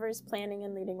whoever's planning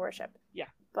and leading worship. Yeah.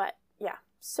 But, yeah.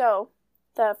 So,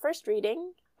 the first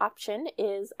reading option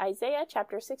is Isaiah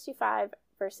chapter 65,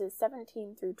 verses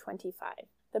 17 through 25.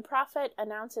 The prophet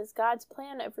announces God's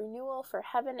plan of renewal for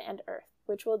heaven and earth,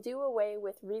 which will do away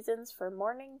with reasons for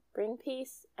mourning, bring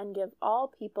peace, and give all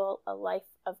people a life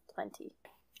of plenty.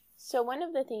 So one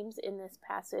of the themes in this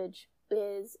passage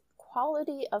is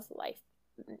quality of life.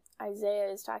 Isaiah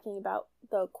is talking about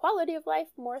the quality of life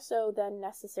more so than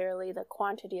necessarily the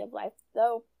quantity of life,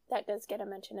 though that does get a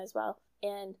mention as well.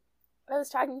 And I was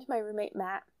talking to my roommate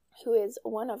Matt, who is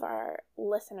one of our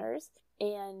listeners,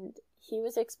 and he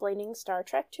was explaining Star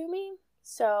Trek to me.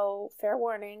 So, fair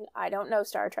warning, I don't know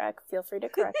Star Trek. Feel free to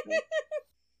correct me.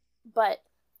 But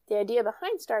the idea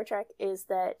behind Star Trek is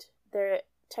that their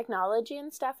technology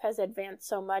and stuff has advanced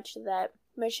so much that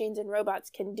machines and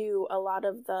robots can do a lot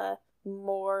of the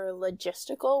more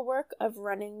logistical work of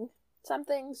running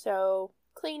something. So,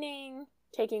 cleaning,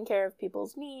 taking care of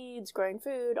people's needs, growing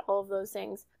food, all of those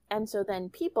things. And so then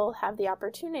people have the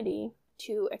opportunity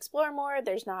to explore more.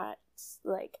 There's not,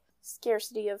 like,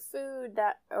 scarcity of food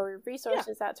or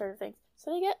resources, that sort of thing.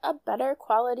 So they get a better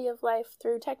quality of life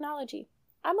through technology.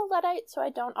 I'm a Luddite, so I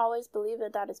don't always believe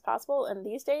that is possible. And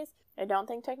these days, I don't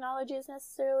think technology is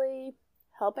necessarily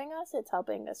helping us. It's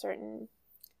helping a certain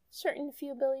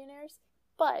few billionaires.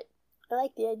 But I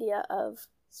like the idea of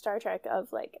Star Trek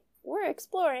of, like, we're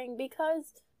exploring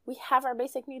because we have our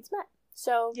basic needs met.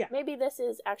 So maybe this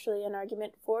is actually an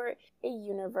argument for a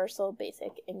universal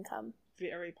basic income.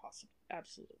 Very possible.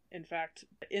 Absolutely. In fact,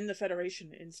 in the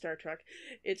Federation in Star Trek,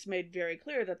 it's made very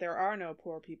clear that there are no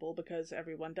poor people because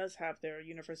everyone does have their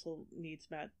universal needs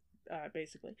met,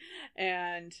 basically.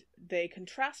 And they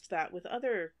contrast that with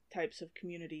other types of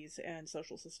communities and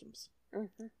social systems.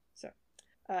 Mm-hmm.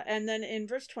 And then in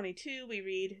verse 22 we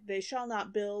read, "They shall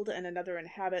not build and another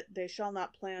inhabit, they shall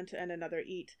not plant and another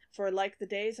eat. For like the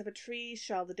days of a tree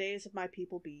shall the days of my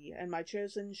people be, and my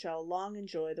chosen shall long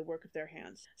enjoy the work of their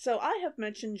hands." So I have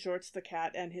mentioned Jorts the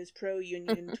cat and his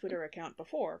pro-union Twitter account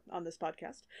before on this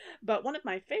podcast, but one of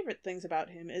my favorite things about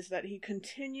him is that he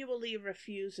continually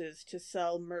refuses to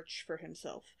sell merch for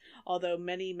himself, although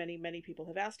many, many, many people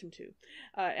have asked him to.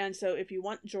 And so if you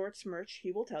want Jorts merch,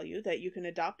 he will tell you that you can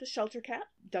adopt a shelter cat.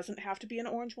 Doesn't have to be an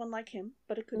orange one like him,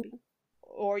 but it could be.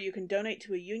 Or you can donate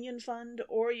to a union fund,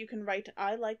 or you can write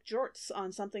 "I like Jorts"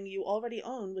 on something you already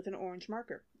own with an orange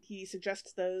marker. He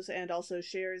suggests those and also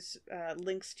shares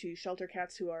links to shelter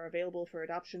cats who are available for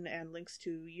adoption and links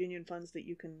to union funds that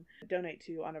you can donate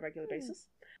to on a regular basis.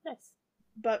 Nice.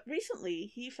 But recently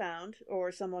he found,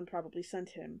 or someone probably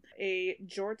sent him, a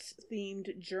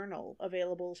Jorts-themed journal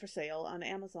available for sale on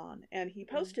Amazon. And he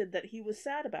posted that he was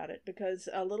sad about it because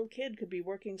a little kid could be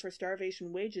working for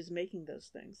starvation wages making those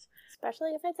things.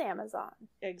 Especially if it's Amazon.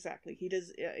 Exactly.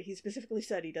 He specifically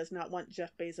said he does not want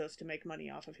Jeff Bezos to make money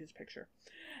off of his picture.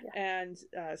 Yeah. And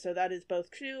so that is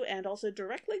both true and also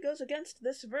directly goes against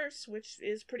this verse, which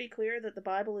is pretty clear that the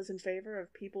Bible is in favor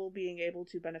of people being able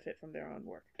to benefit from their own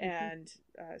work. And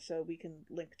so we can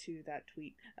link to that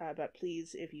tweet. But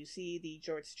please, if you see the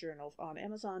Jorts Journal on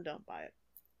Amazon, don't buy it.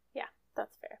 Yeah,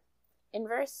 that's fair. In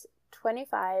verse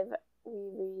 25, we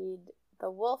read,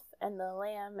 "The wolf and the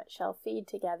lamb shall feed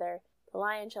together. The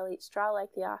lion shall eat straw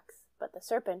like the ox, but the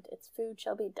serpent, its food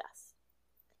shall be dust.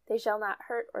 They shall not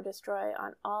hurt or destroy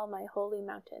on all my holy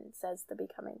mountain, says the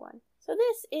becoming one." So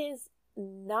this is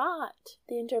not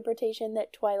the interpretation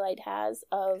that Twilight has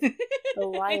of the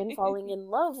lion falling in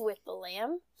love with the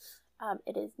lamb.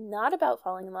 It is not about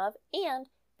falling in love, and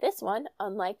this one,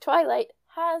 unlike Twilight,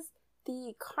 has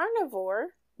the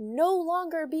carnivore no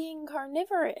longer being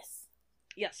carnivorous.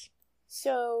 Yes.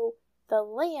 So the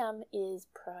lamb is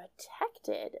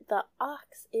protected. The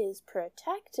ox is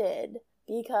protected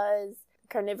because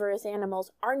carnivorous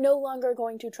animals are no longer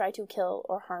going to try to kill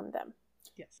or harm them.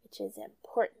 Yes. Which is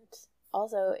important.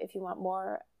 Also, if you want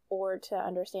more or to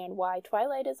understand why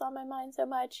Twilight is on my mind so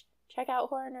much, check out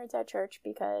Horror Nerds at Church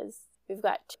because we've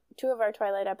got 2 of our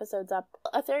Twilight episodes up.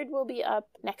 A 3rd will be up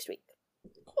next week.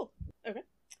 Cool. Okay.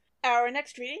 Our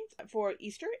next reading for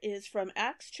Easter is from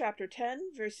Acts chapter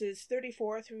 10, verses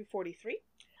 34 through 43.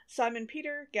 Simon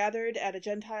Peter, gathered at a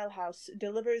Gentile house,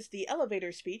 delivers the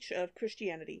elevator speech of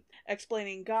Christianity,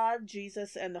 explaining God,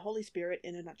 Jesus, and the Holy Spirit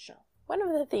in a nutshell. One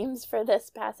of the themes for this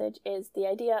passage is the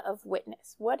idea of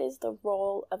witness. What is the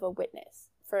role of a witness?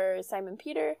 For Simon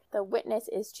Peter, the witness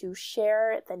is to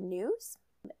share the news.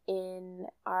 In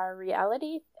our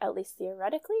reality, at least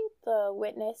theoretically, the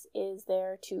witness is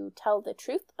there to tell the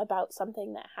truth about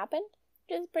something that happened,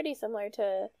 which is pretty similar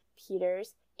to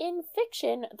Peter's. In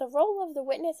fiction, the role of the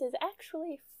witness is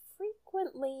actually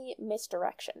frequently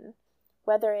misdirection.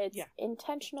 Whether it's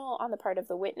intentional on the part of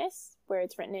the witness, where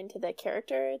it's written into the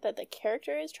character that the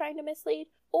character is trying to mislead,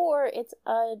 or it's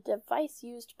a device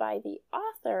used by the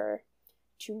author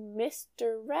to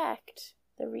misdirect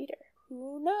the reader.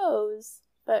 Who knows?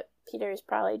 But Peter is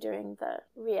probably doing the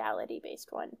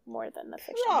reality-based one more than the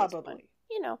fiction-based one.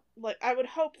 You know. Like, I would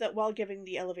hope that while giving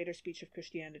the elevator speech of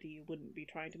Christianity, you wouldn't be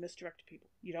trying to misdirect people.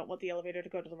 You don't want the elevator to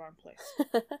go to the wrong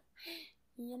place.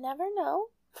 You never know.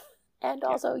 And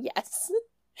also, yes,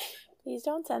 please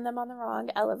don't send them on the wrong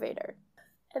elevator.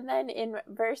 And then in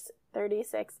verse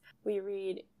 36, we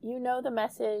read, "You know the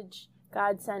message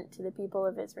God sent to the people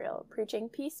of Israel, preaching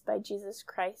peace by Jesus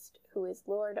Christ, who is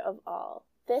Lord of all."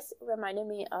 This reminded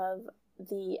me of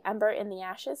the Ember in the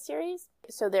Ashes series.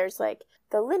 So there's like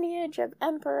the lineage of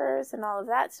emperors and all of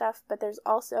that stuff, but there's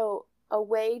also a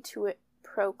way to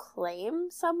proclaim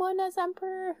someone as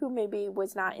emperor who maybe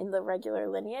was not in the regular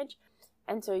lineage.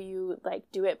 And so you like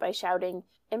do it by shouting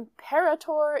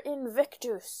 "Imperator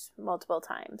Invictus" multiple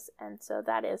times. And so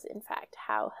that is in fact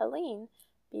how Helene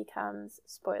becomes,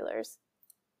 spoilers,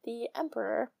 the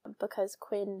emperor, because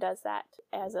Quinn does that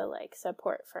as a like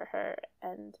support for her.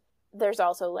 And there's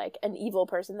also like an evil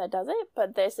person that does it,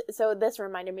 but this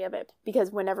reminded me of it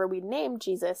because whenever we name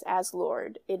Jesus as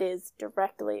Lord, it is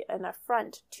directly an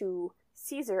affront to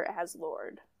Caesar as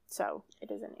Lord. So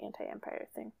it is an anti-empire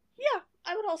thing. Yeah,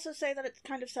 I would also say that it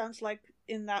kind of sounds like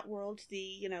in that world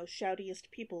the, shoutiest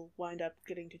people wind up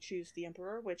getting to choose the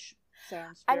emperor, which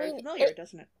sounds very familiar,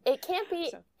 doesn't it? It can't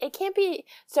be,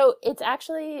 so it's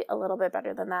actually a little bit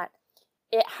better than that.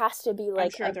 It has to be like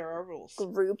I'm sure there are rules.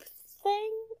 Group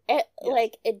thing. It Yes.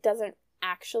 like it doesn't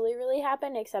actually really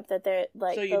happen, except that they're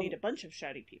like so you need a bunch of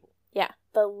shouty people. Yeah,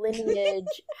 the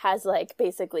lineage has like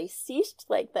basically ceased.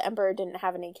 Like the emperor didn't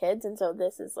have any kids, and so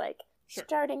this is like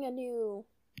starting a new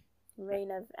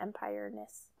reign of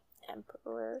emperors,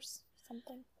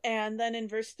 something. And then in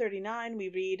verse 39 we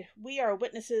read, "We are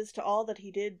witnesses to all that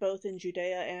he did both in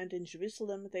Judea and in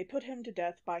Jerusalem. They put him to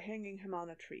death by hanging him on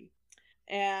a tree."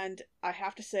 And I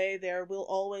have to say, there will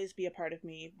always be a part of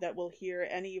me that will hear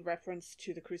any reference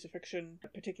to the crucifixion,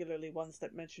 particularly ones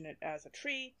that mention it as a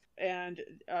tree, and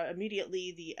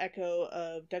immediately the echo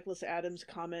of Douglas Adams'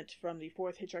 comment from the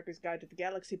fourth Hitchhiker's Guide to the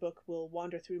Galaxy book will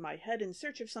wander through my head in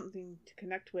search of something to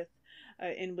connect with,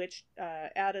 in which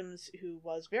Adams, who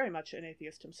was very much an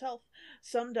atheist himself,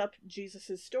 summed up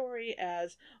Jesus' story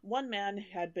as one man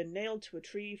had been nailed to a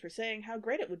tree for saying how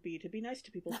great it would be to be nice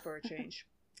to people for a change.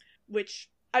 Which,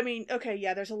 I mean, okay,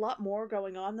 yeah, there's a lot more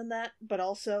going on than that, but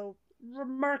also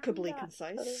remarkably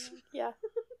concise. Totally. Yeah.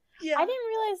 Yeah. I didn't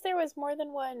realize there was more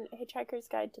than one Hitchhiker's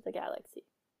Guide to the Galaxy.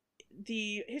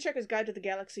 The Hitchhiker's Guide to the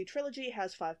Galaxy trilogy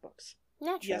has 5 books.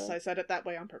 Naturally. Yes, I said it that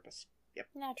way on purpose. Yep.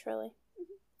 Naturally.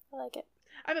 I like it.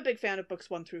 I'm a big fan of books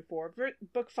 1 through 4.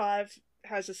 Book 5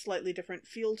 has a slightly different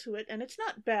feel to it, and it's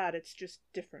not bad, it's just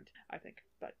different, I think.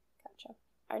 But gotcha.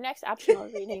 Our next optional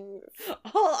reading...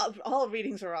 all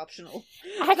readings are optional.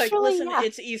 Actually, listen, yeah.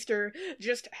 It's Easter,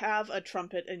 just have a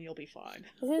trumpet and you'll be fine.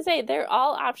 I was going to say, they're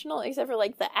all optional except for,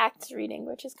 like, the Acts reading,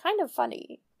 which is kind of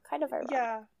funny. Kind of ironic.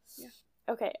 Yeah.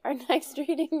 Okay, our next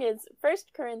reading is 1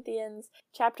 Corinthians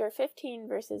chapter 15,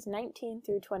 verses 19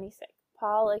 through 26.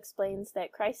 Paul explains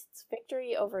that Christ's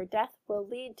victory over death will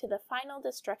lead to the final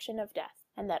destruction of death,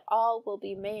 and that all will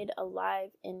be made alive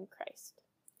in Christ.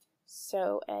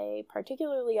 So a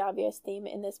particularly obvious theme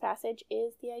in this passage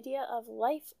is the idea of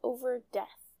life over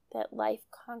death, that life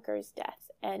conquers death.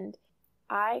 And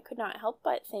I could not help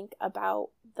but think about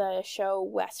the show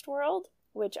Westworld,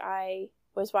 which I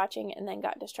was watching and then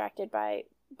got distracted by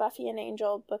Buffy and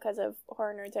Angel because of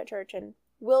Horror Nerds at Church and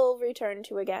will return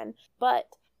to again.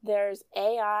 But there's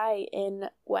AI in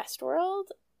Westworld,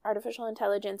 artificial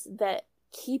intelligence, that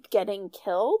keep getting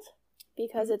killed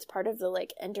because it's part of the,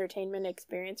 like, entertainment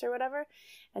experience or whatever.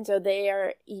 And so they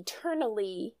are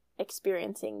eternally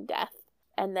experiencing death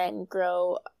and then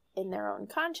grow in their own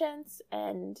conscience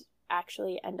and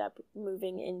actually end up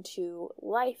moving into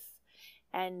life.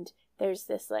 And there's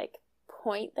this, like,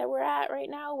 point that we're at right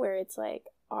now where it's like,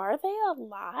 are they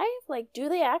alive? Like, do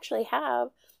they actually have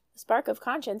a spark of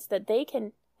conscience that they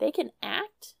can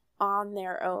act on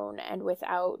their own and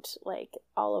without, like,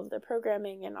 all of the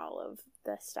programming and all of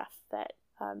the stuff that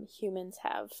humans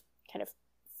have kind of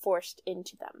forced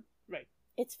into them. Right.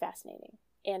 It's fascinating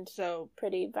and so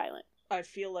pretty violent. I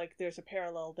feel like there's a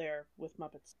parallel there with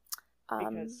Muppets.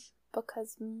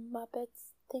 Because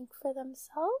Muppets think for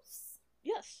themselves?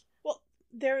 Yes. Well,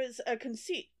 there is a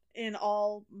conceit in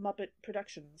all Muppet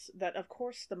productions that, of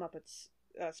course, the Muppets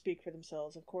speak for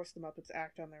themselves. Of course, the Muppets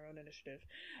act on their own initiative.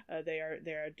 They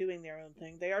are doing their own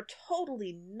thing. They are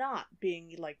totally not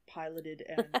being, like, piloted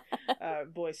and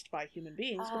voiced by human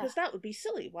beings, because that would be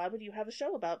silly. Why would you have a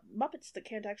show about Muppets that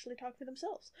can't actually talk for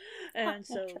themselves? And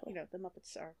so, the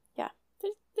Muppets are... Yeah.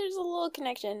 There's a little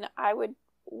connection. I would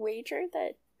wager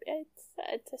that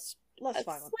it's less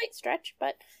violent. Slight stretch,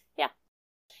 but yeah.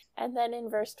 And then in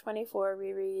verse 24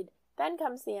 we read, "Then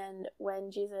comes the end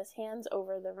when Jesus hands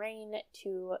over the reign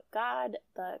to God,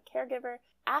 the caregiver,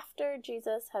 after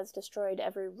Jesus has destroyed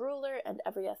every ruler and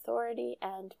every authority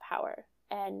and power."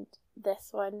 And this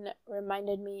one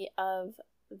reminded me of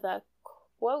the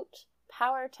quote,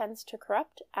 "Power tends to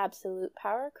corrupt. Absolute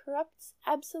power corrupts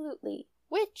absolutely,"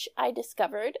 which I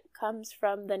discovered comes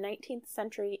from the 19th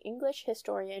century English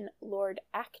historian Lord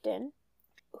Acton,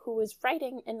 who was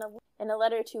writing in a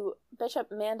letter to Bishop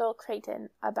Mandel Creighton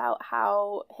about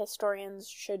how historians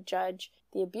should judge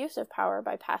the abuse of power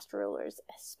by past rulers,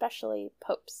 especially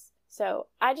popes. So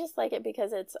I just like it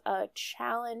because it's a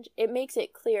challenge. It makes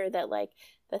it clear that, like,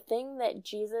 the thing that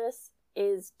Jesus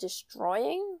is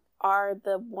destroying are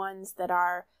the ones that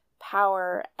are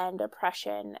power and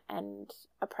oppression and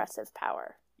oppressive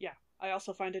power. Yeah. I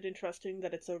also find it interesting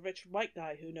that it's a rich white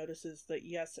guy who notices that,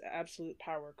 yes, absolute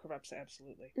power corrupts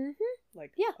absolutely. Mm-hmm.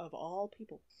 Like, of all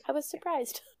people. I was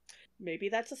surprised. Maybe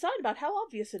that's a sign about how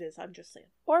obvious it is, I'm just saying.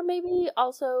 Or maybe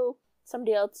also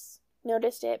somebody else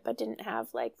noticed it but didn't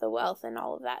have, like, the wealth and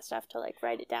all of that stuff to, like,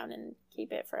 write it down and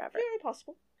keep it forever. Very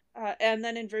possible. And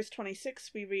then in verse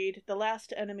 26 we read, "The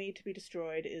last enemy to be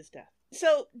destroyed is death."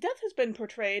 So death has been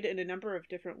portrayed in a number of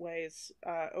different ways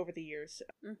over the years.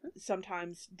 Mm-hmm.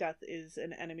 Sometimes death is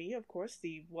an enemy, of course,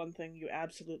 the one thing you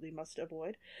absolutely must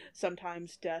avoid.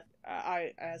 Sometimes death,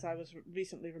 as I was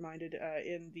recently reminded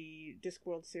in the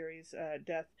Discworld series,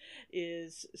 death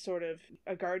is sort of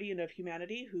a guardian of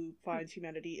humanity who finds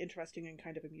humanity interesting and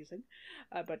kind of amusing,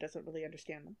 but doesn't really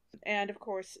understand them. And of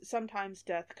course, sometimes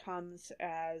death comes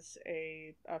as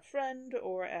a friend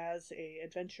or as a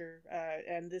adventure,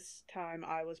 and this time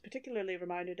I was particularly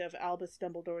reminded of Albus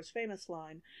Dumbledore's famous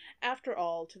line, "After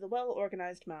all, to the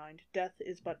well-organized mind, death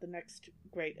is but the next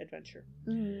great adventure."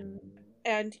 Mm.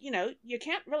 And, you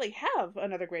can't really have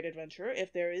another great adventure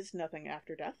if there is nothing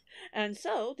after death. And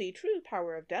so, the true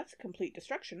power of death, complete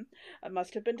destruction,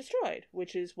 must have been destroyed,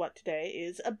 which is what today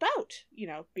is about,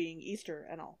 being Easter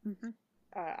and all. Mm-hmm.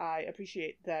 I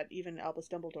appreciate that even Albus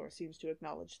Dumbledore seems to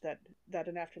acknowledge that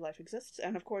an afterlife exists,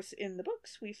 and of course in the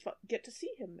books we get to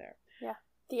see him there. Yeah.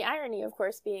 The irony, of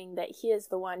course, being that he is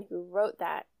the one who wrote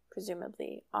that,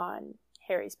 presumably, on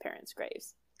Harry's parents'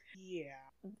 graves. Yeah.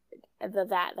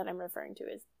 That I'm referring to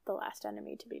is the last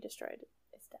enemy to be destroyed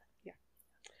is death. Yeah.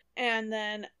 And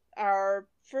then our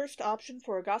first option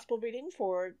for a gospel reading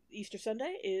for Easter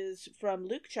Sunday is from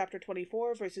Luke chapter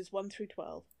 24, verses 1 through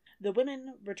 12. "The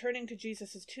women, returning to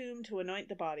Jesus' tomb to anoint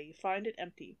the body, find it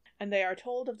empty, and they are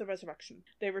told of the resurrection.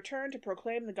 They return to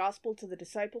proclaim the gospel to the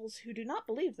disciples, who do not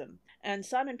believe them, and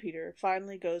Simon Peter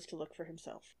finally goes to look for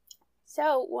himself."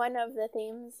 So, one of the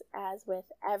themes, as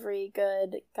with every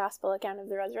good gospel account of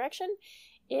the resurrection,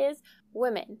 is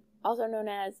women, also known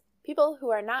as people who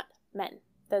are not men.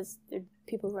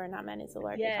 People who are not men is a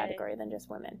larger category than just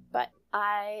women. But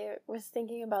I was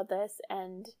thinking about this,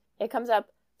 and it comes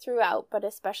up throughout, but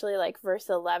especially like verse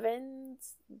 11,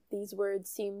 these words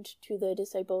seemed to the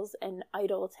disciples an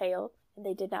idle tale, and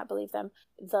they did not believe them.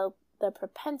 The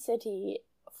propensity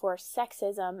for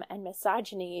sexism and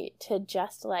misogyny to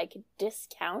just like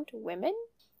discount women,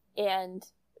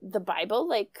 and the Bible,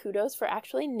 like, kudos for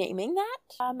actually naming that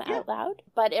out loud.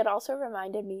 But it also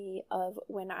reminded me of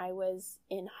when I was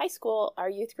in high school, our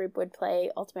youth group would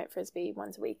play Ultimate Frisbee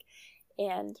once a week,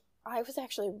 and I was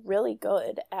actually really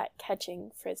good at catching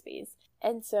frisbees.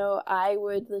 And so I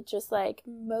would just like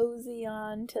mosey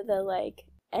on to the like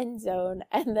end zone,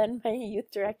 and then my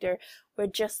youth director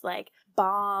would just like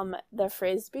bomb the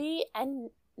frisbee,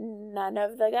 and none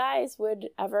of the guys would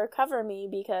ever cover me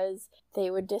because they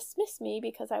would dismiss me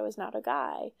because I was not a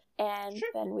guy. And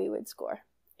then we would score.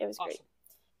 It was awesome.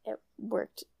 Great. It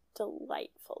worked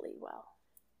delightfully well.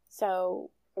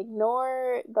 So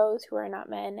ignore those who are not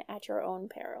men at your own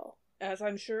peril. As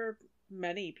I'm sure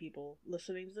many people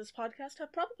listening to this podcast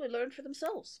have probably learned for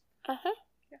themselves. Uh-huh.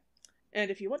 Yeah.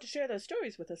 And if you want to share those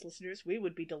stories with us, listeners, we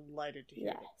would be delighted to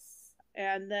hear it. Yes.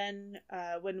 And then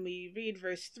when we read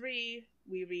verse 3,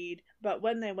 we read, "But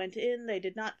when they went in, they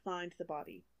did not find the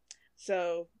body."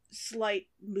 So, slight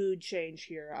mood change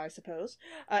here, I suppose.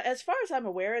 As far as I'm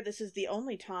aware, this is the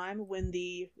only time when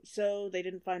the "so they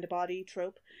didn't find a body"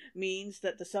 trope means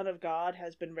that the Son of God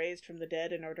has been raised from the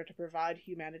dead in order to provide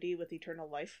humanity with eternal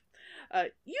life.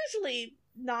 Usually,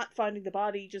 not finding the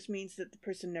body just means that the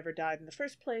person never died in the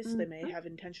first place. Mm-hmm. They may have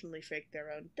intentionally faked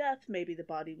their own death. Maybe the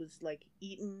body was, like,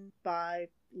 eaten by,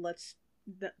 let's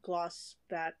gloss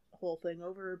that whole thing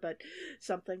over, but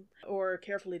something, or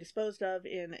carefully disposed of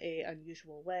in a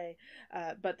unusual way.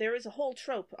 But there is a whole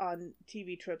trope on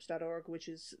tvtropes.org, which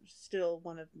is still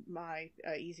one of my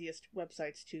easiest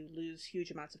websites to lose huge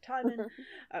amounts of time in,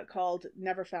 called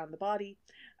Never Found the Body.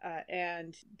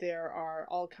 And there are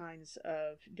all kinds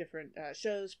of different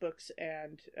shows, books,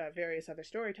 and various other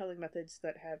storytelling methods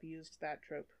that have used that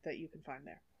trope that you can find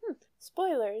there.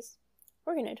 Spoilers.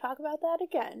 We're going to talk about that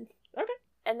again. Okay.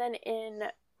 And then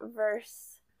in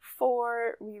verse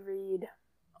 4, we read,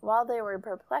 "While they were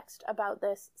perplexed about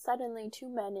this, suddenly 2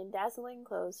 men in dazzling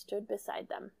clothes stood beside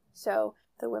them." So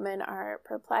the women are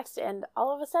perplexed, and all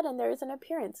of a sudden there is an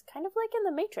appearance, kind of like in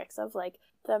the Matrix, of like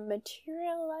the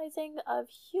materializing of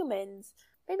humans.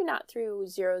 Maybe not through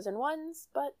zeros and ones,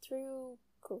 but through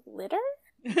glitter?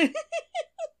 But it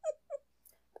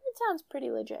sounds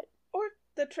pretty legit. Or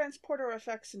the transporter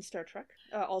effects in Star Trek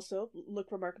also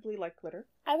look remarkably like glitter.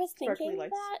 I was thinking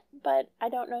that, but I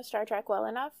don't know Star Trek well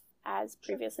enough, as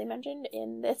previously mentioned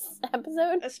in this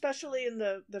episode. Especially in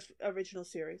the original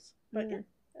series. But yeah,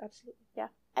 absolutely. Yeah.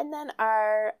 And then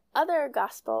our other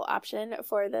gospel option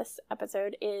for this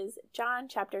episode is John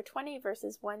chapter 20,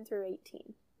 verses 1 through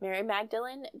 18. Mary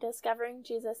Magdalene, discovering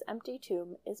Jesus' empty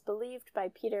tomb, is believed by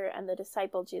Peter and the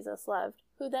disciple Jesus loved,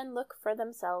 who then look for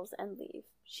themselves and leave.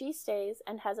 She stays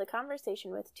and has a conversation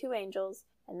with 2 angels,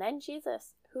 and then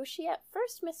Jesus, who she at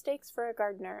first mistakes for a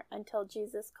gardener until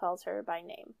Jesus calls her by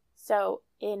name. So,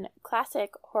 in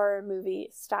classic horror movie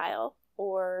style,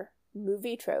 or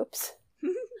movie tropes,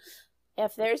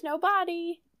 if there's no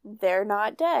body, they're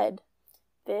not dead.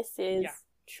 This is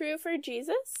true for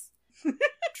Jesus.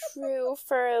 True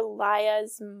for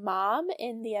Laya's mom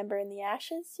in the Ember and the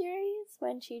Ashes series,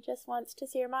 when she just wants to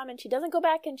see her mom and she doesn't go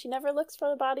back and she never looks for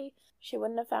the body. She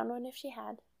wouldn't have found one if she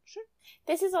had. Sure.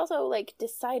 This is also, like,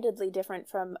 decidedly different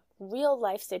from real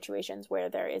life situations where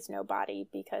there is no body,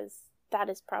 because that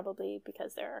is probably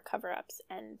because there are cover-ups,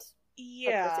 and the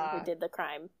person who did the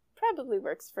crime probably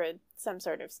works for some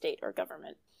sort of state or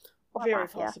government. Or Very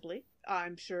mafia. possibly.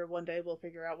 I'm sure one day we'll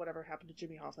figure out whatever happened to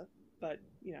Jimmy Hoffa, but,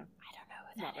 you know. I don't know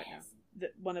who not that right is. now.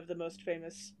 One of the most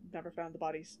famous never found the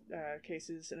bodies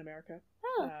cases in America.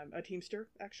 Oh. A teamster,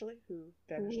 actually, who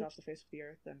vanished off the face of the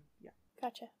earth, and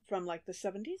Gotcha. From, like, the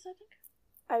 70s, I think?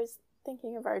 I was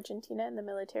thinking of Argentina and the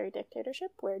military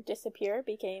dictatorship, where disappear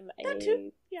became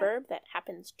a verb that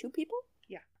happens to people.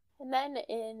 Yeah. And then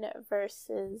in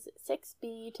verses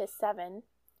 6b to 7,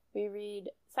 we read,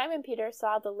 Simon Peter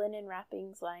saw the linen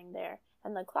wrappings lying there,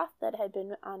 and the cloth that had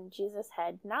been on Jesus'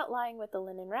 head not lying with the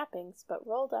linen wrappings, but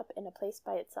rolled up in a place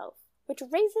by itself. Which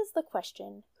raises the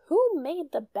question, who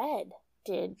made the bed?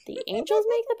 Did the angels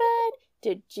make the bed?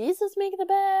 Did Jesus make the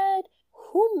bed?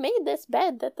 Who made this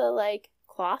bed that the, like,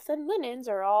 cloth and linens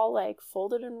are all, like,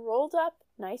 folded and rolled up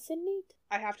nice and neat?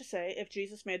 I have to say, if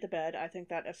Jesus made the bed, I think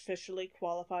that officially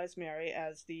qualifies Mary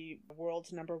as the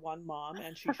world's #1 mom,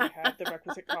 and she should have the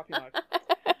requisite coffee mug.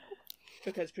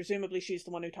 Because presumably she's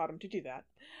the one who taught him to do that.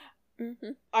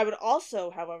 Mm-hmm. I would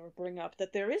also, however, bring up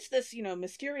that there is this,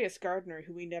 mysterious gardener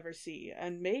who we never see,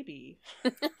 and maybe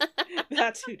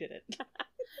that's who did it.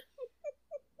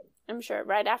 I'm sure,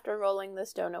 right after rolling the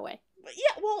stone away.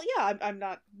 I'm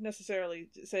not necessarily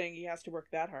saying he has to work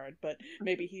that hard, but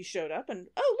maybe he showed up and,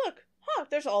 oh, look,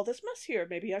 there's all this mess here.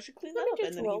 Maybe I should clean that up.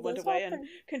 And then he went away and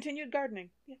continued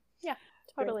gardening. Yeah,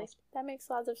 totally. That makes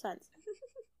lots of sense.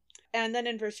 And then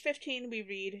in verse 15 we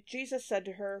read, Jesus said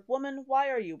to her, Woman, why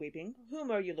are you weeping?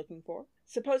 Whom are you looking for?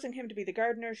 Supposing him to be the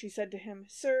gardener, she said to him,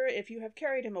 Sir, if you have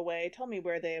carried him away, tell me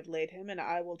where they have laid him, and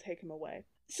I will take him away.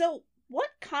 So, what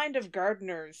kind of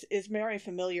gardeners is Mary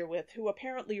familiar with who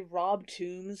apparently rob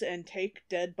tombs and take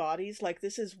dead bodies? Like,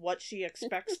 this is what she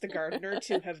expects the gardener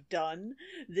to have done?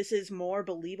 This is more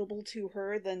believable to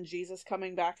her than Jesus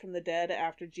coming back from the dead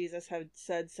after Jesus had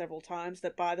said several times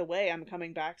that, by the way, I'm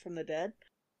coming back from the dead?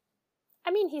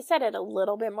 I mean, he said it a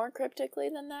little bit more cryptically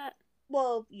than that.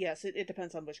 Well, yes, it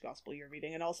depends on which gospel you're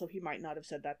reading, and also he might not have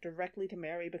said that directly to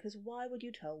Mary, because why would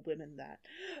you tell women that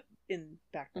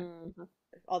back then? Mm-hmm.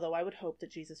 Although I would hope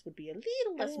that Jesus would be a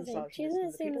little less misogynist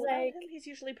than the people around him. He's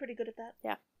usually pretty good at that.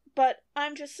 Yeah. But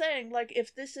I'm just saying, like,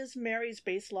 if this is Mary's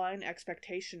baseline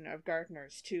expectation of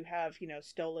gardeners to have,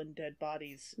 stolen dead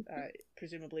bodies,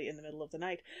 presumably in the middle of the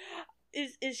night,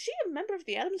 is she a member of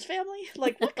the Addams family?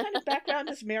 Like, what kind of background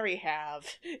does Mary have,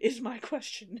 is my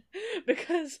question.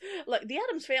 Because, like, the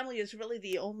Addams family is really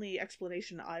the only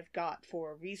explanation I've got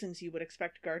for reasons you would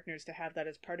expect gardeners to have that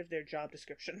as part of their job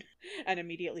description, and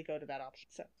immediately go to that option.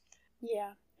 So,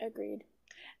 yeah, agreed.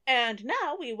 And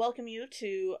now we welcome you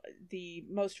to the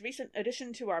most recent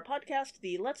addition to our podcast,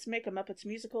 the Let's Make a Muppets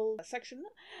Musical section,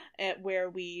 where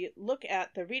we look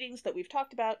at the readings that we've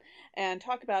talked about and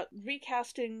talk about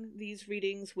recasting these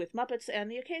readings with Muppets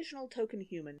and the occasional token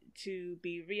human to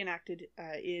be reenacted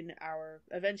in our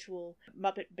eventual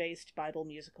Muppet-based Bible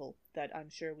musical that I'm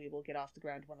sure we will get off the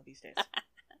ground one of these days.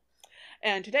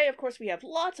 And today, of course, we have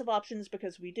lots of options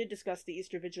because we did discuss the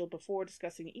Easter Vigil before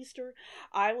discussing Easter.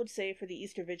 I would say for the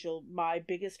Easter Vigil, my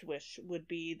biggest wish would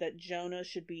be that Jonah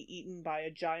should be eaten by a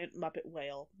giant Muppet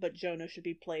whale, but Jonah should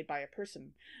be played by a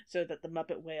person, so that the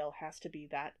Muppet whale has to be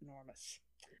that enormous.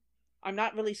 I'm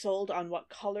not really sold on what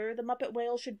color the Muppet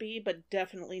whale should be, but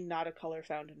definitely not a color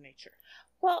found in nature.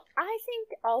 Well, I think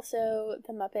also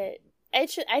the Muppet,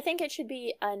 I think it should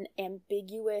be an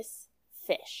ambiguous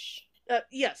fish.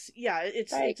 Yes,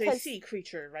 it's a sea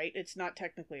creature, right? It's not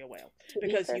technically a whale.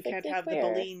 Because you can't have the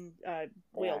baleen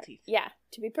whale teeth. Yeah,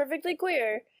 to be perfectly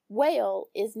clear, whale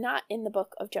is not in the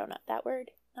Book of Jonah. That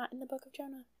word, not in the Book of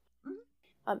Jonah.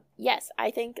 Mm-hmm. Yes,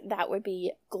 I think that would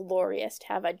be glorious to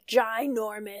have a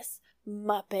ginormous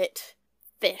Muppet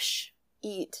fish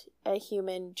eat a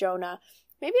human Jonah.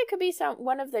 Maybe it could be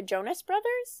one of the Jonas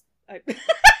brothers?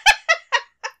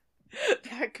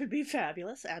 That could be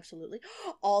fabulous, absolutely.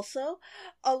 Also,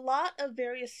 a lot of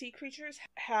various sea creatures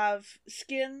have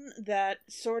skin that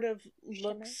sort of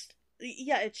looks...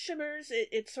 Yeah, it shimmers.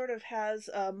 It sort of has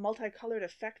a multicolored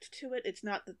effect to it. It's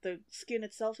not that the skin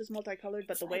itself is multicolored,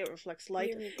 but the way it reflects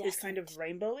light is kind of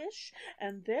rainbowish.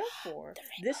 And therefore,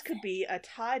 this could be a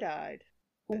tie-dyed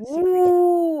sea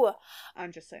creature.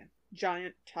 I'm just saying.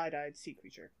 Giant tie-dyed sea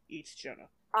creature eats Jonah.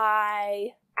 I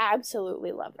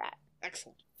absolutely love that.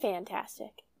 Excellent.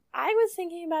 Fantastic. I was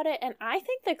thinking about it, and I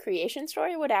think the creation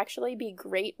story would actually be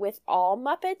great with all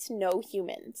Muppets, no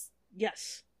humans.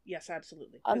 Yes. Yes,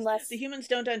 absolutely. Unless the humans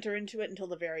don't enter into it until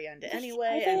the very end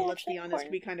anyway, and let's be honest,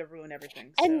 we kind of ruin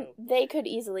everything. And they could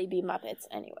easily be Muppets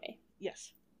anyway.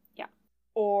 Yes. Yeah.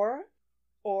 Or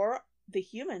the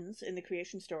humans in the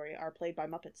creation story are played by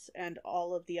Muppets, and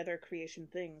all of the other creation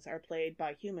things are played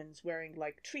by humans wearing,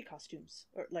 like, tree costumes,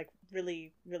 or, like,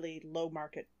 really, really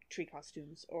low-market tree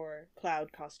costumes, or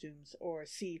cloud costumes, or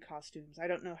sea costumes. I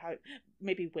don't know how...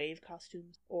 Maybe wave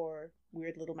costumes, or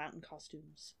weird little mountain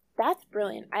costumes. That's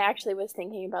brilliant. I actually was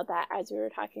thinking about that as we were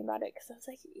talking about it, because I was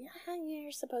like, yeah,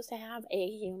 you're supposed to have a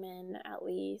human at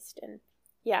least, and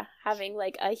yeah, having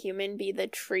like a human be the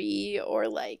tree, or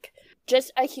like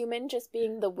just a human just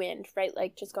being the wind, right?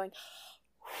 Like just going.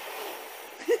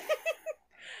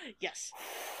 Yes.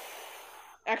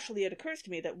 Actually, it occurs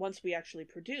to me that once we actually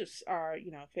produce our,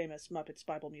 famous Muppets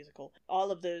Bible musical,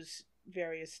 all of those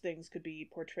various things could be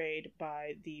portrayed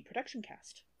by the production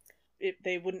cast.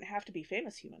 They wouldn't have to be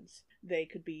famous humans. They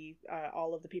could be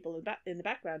all of the people in the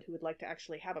background who would like to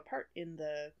actually have a part in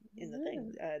the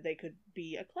thing. They could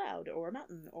be a cloud or a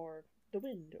mountain or the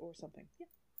wind or something. Yeah.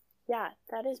 Yeah,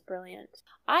 that is brilliant.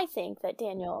 I think that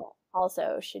Daniel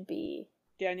also should be...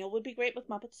 Daniel would be great with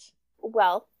Muppets.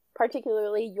 Well,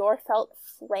 particularly your felt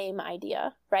flame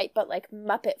idea, right? But like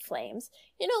Muppet flames.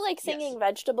 Like singing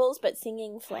vegetables, but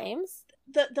singing flames.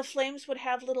 The flames would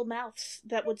have little mouths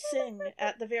that would sing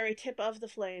at the very tip of the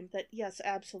flame. Yes,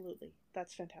 absolutely.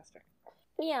 That's fantastic.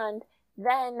 And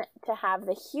then to have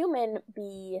the human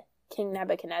be King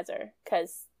Nebuchadnezzar,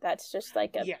 because that's just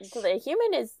like the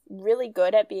human is really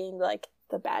good at being like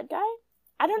the bad guy.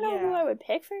 I don't know who I would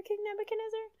pick for King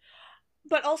Nebuchadnezzar.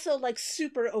 But also like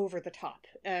super over the top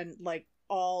and like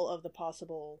all of the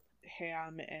possible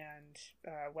ham and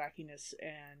wackiness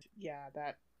and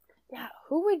that. Yeah,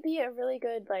 who would be a really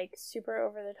good, like, super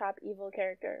over-the-top evil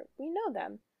character? We know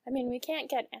them. I mean, we can't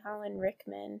get Alan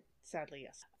Rickman. Sadly,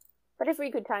 yes. But if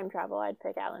we could time travel, I'd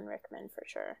pick Alan Rickman for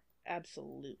sure.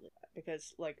 Absolutely.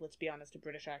 Because, like, let's be honest, a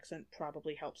British accent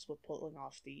probably helps with pulling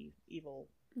off the evil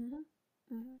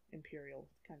imperial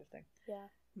kind of thing. Yeah.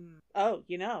 Oh,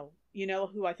 you know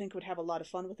who I think would have a lot of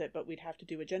fun with it, but we'd have to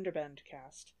do a gender bend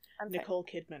cast. Nicole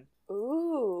Kidman.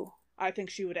 Ooh. I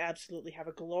think she would absolutely have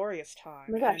a glorious time.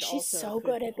 Oh my gosh, she's so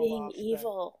good at being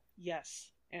evil. Yes,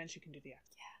 and she can do the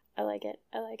act. Yeah, I like it.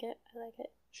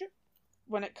 Sure.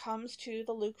 When it comes to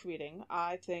the Luke reading,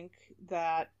 I think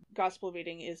that Gospel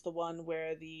reading is the one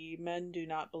where the men do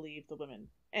not believe the women.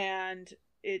 And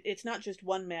it's not just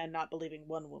one man not believing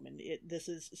one woman. This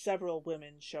is several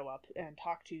women show up and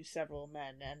talk to several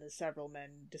men, and the several men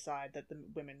decide that the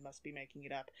women must be making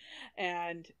it up.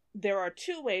 And there are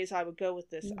two ways I would go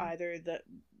with this. Either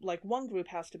one group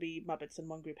has to be Muppets and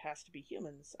one group has to be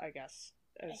humans, I guess.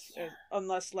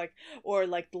 Unless the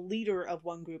leader of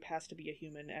one group has to be a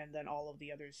human, and then all of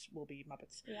the others will be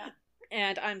Muppets. Yeah.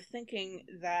 And I'm thinking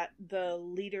that the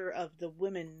leader of the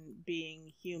women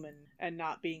being human and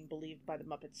not being believed by the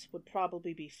Muppets would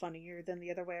probably be funnier than the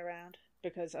other way around.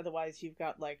 Because otherwise you've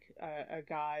got, like, a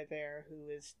guy there who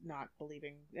is not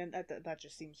believing, and that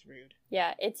just seems rude.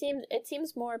 Yeah, it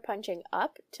seems more punching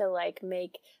up to, like,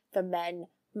 make the men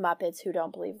Muppets who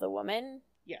don't believe the woman.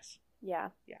 Yes. Yeah.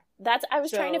 I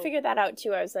was trying to figure that out,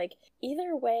 too. I was like,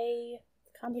 either way,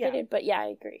 it's complicated, but yeah, I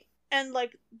agree. And,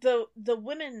 like, the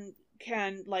women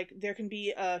can, like, there can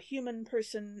be a human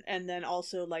person and then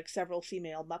also, like, several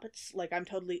female Muppets. Like,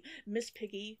 Miss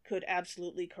Piggy could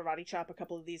absolutely karate chop a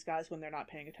couple of these guys when they're not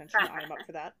paying attention. I'm up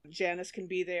for that. Janice can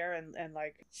be there and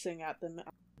like, sing at them.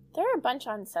 There are a bunch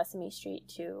on Sesame Street,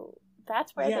 too.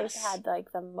 That's where they've had,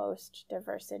 like, the most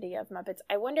diversity of Muppets.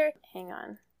 I wonder... Hang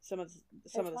on. Some of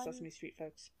the Sesame Street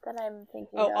folks. That I'm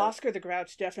thinking of. Oscar the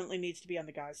Grouch definitely needs to be on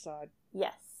the guy's side.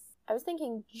 Yes. I was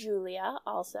thinking Julia,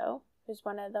 also, who's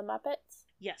one of the Muppets.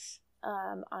 Yes.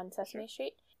 On Sesame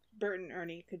Street. Bert and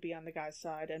Ernie could be on the guy's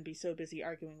side and be so busy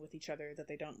arguing with each other that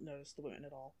they don't notice the women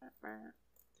at all.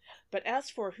 But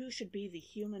as for who should be the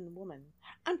human woman,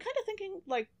 I'm kind of thinking,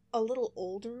 like, a little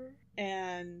older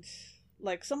and,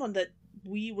 like, someone that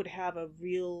we would have a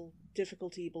real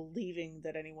difficulty believing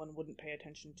that anyone wouldn't pay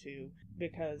attention to,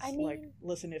 because,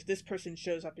 listen, if this person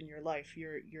shows up in your life,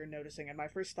 you're noticing. And my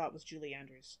first thought was Julie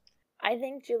Andrews. I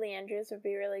think Julie Andrews would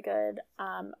be really good.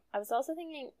 I was also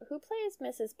thinking, who plays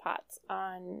Mrs. Potts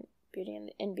on Beauty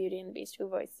and the Beast? Who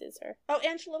voices her? Oh,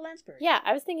 Angela Lansbury. Yeah,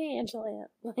 I was thinking Angela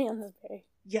Lansbury.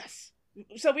 Yes.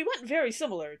 So we went very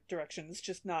similar directions,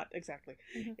 just not exactly.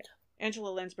 Mm-hmm. Yeah.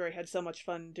 Angela Lansbury had so much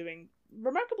fun doing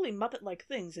remarkably Muppet-like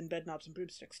things in Bedknobs and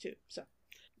Broomsticks, too. So,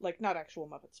 not actual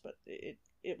Muppets, but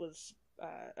it was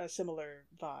a similar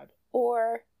vibe.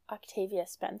 Or Octavia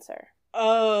Spencer.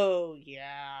 Oh,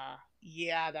 yeah.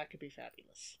 Yeah, that could be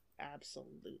fabulous.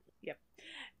 Absolutely. Yep.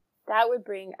 That would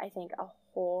bring, I think, a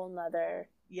whole nother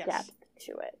depth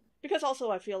to it. Because also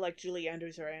I feel like Julie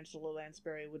Andrews or Angela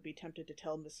Lansbury would be tempted to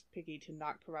tell Miss Piggy to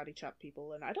not karate chop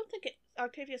people, and I don't think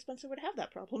Octavia Spencer would have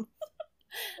that problem.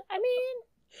 I mean...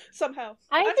 Somehow.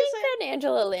 I think that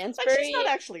Angela Lansbury... she's not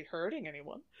actually hurting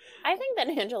anyone. I think that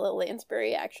Angela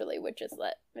Lansbury actually would just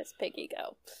let Miss Piggy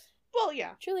go. Well,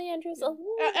 yeah. Julie Andrews a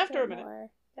little after a minute. More.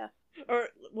 Yeah. Or,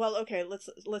 well, okay,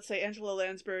 let's say Angela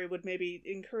Lansbury would maybe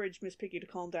encourage Miss Piggy to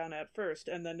calm down at first,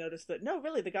 and then notice that, no,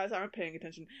 really, the guys aren't paying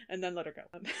attention, and then let her go.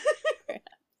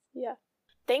 Yeah.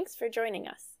 Thanks for joining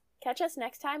us. Catch us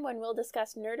next time when we'll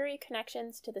discuss nerdery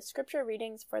connections to the scripture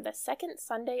readings for the second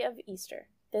Sunday of Easter.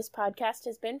 This podcast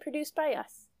has been produced by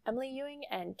us, Emily Ewing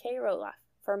and Kay Rohloff.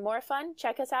 For more fun,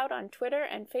 check us out on Twitter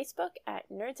and Facebook at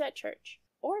Nerds at Church,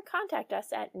 or contact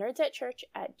us at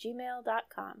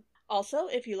nerdsatchurch@gmail.com. Also,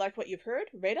 if you like what you've heard,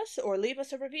 rate us or leave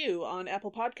us a review on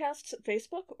Apple Podcasts,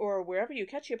 Facebook, or wherever you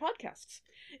catch your podcasts.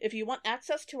 If you want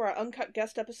access to our uncut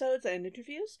guest episodes and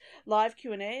interviews, live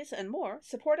Q&As, and more,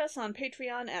 support us on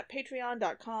Patreon at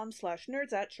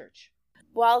patreon.com/nerdsatchurch.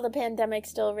 While the pandemic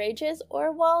still rages,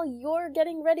 or while you're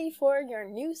getting ready for your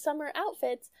new summer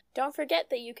outfits, don't forget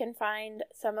that you can find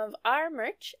some of our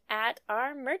merch at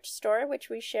our merch store, which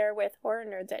we share with Horror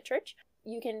Nerds at Church.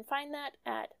 You can find that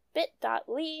at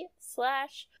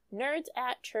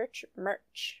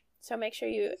bit.ly/nerdsatchurchmerch. So make sure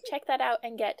you check that out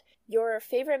and get your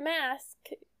favorite mask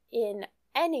in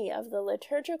any of the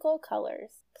liturgical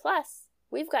colors. Plus,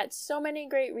 we've got so many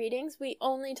great readings. We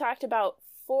only talked about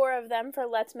 4 of them for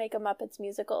Let's Make a Muppets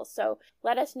Musical, so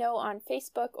let us know on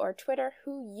Facebook or Twitter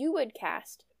who you would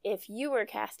cast if you were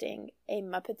casting a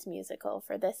Muppets musical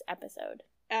for this episode.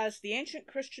 As the ancient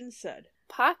Christians said,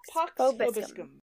 Pax Pax vobiscum. vobiscum.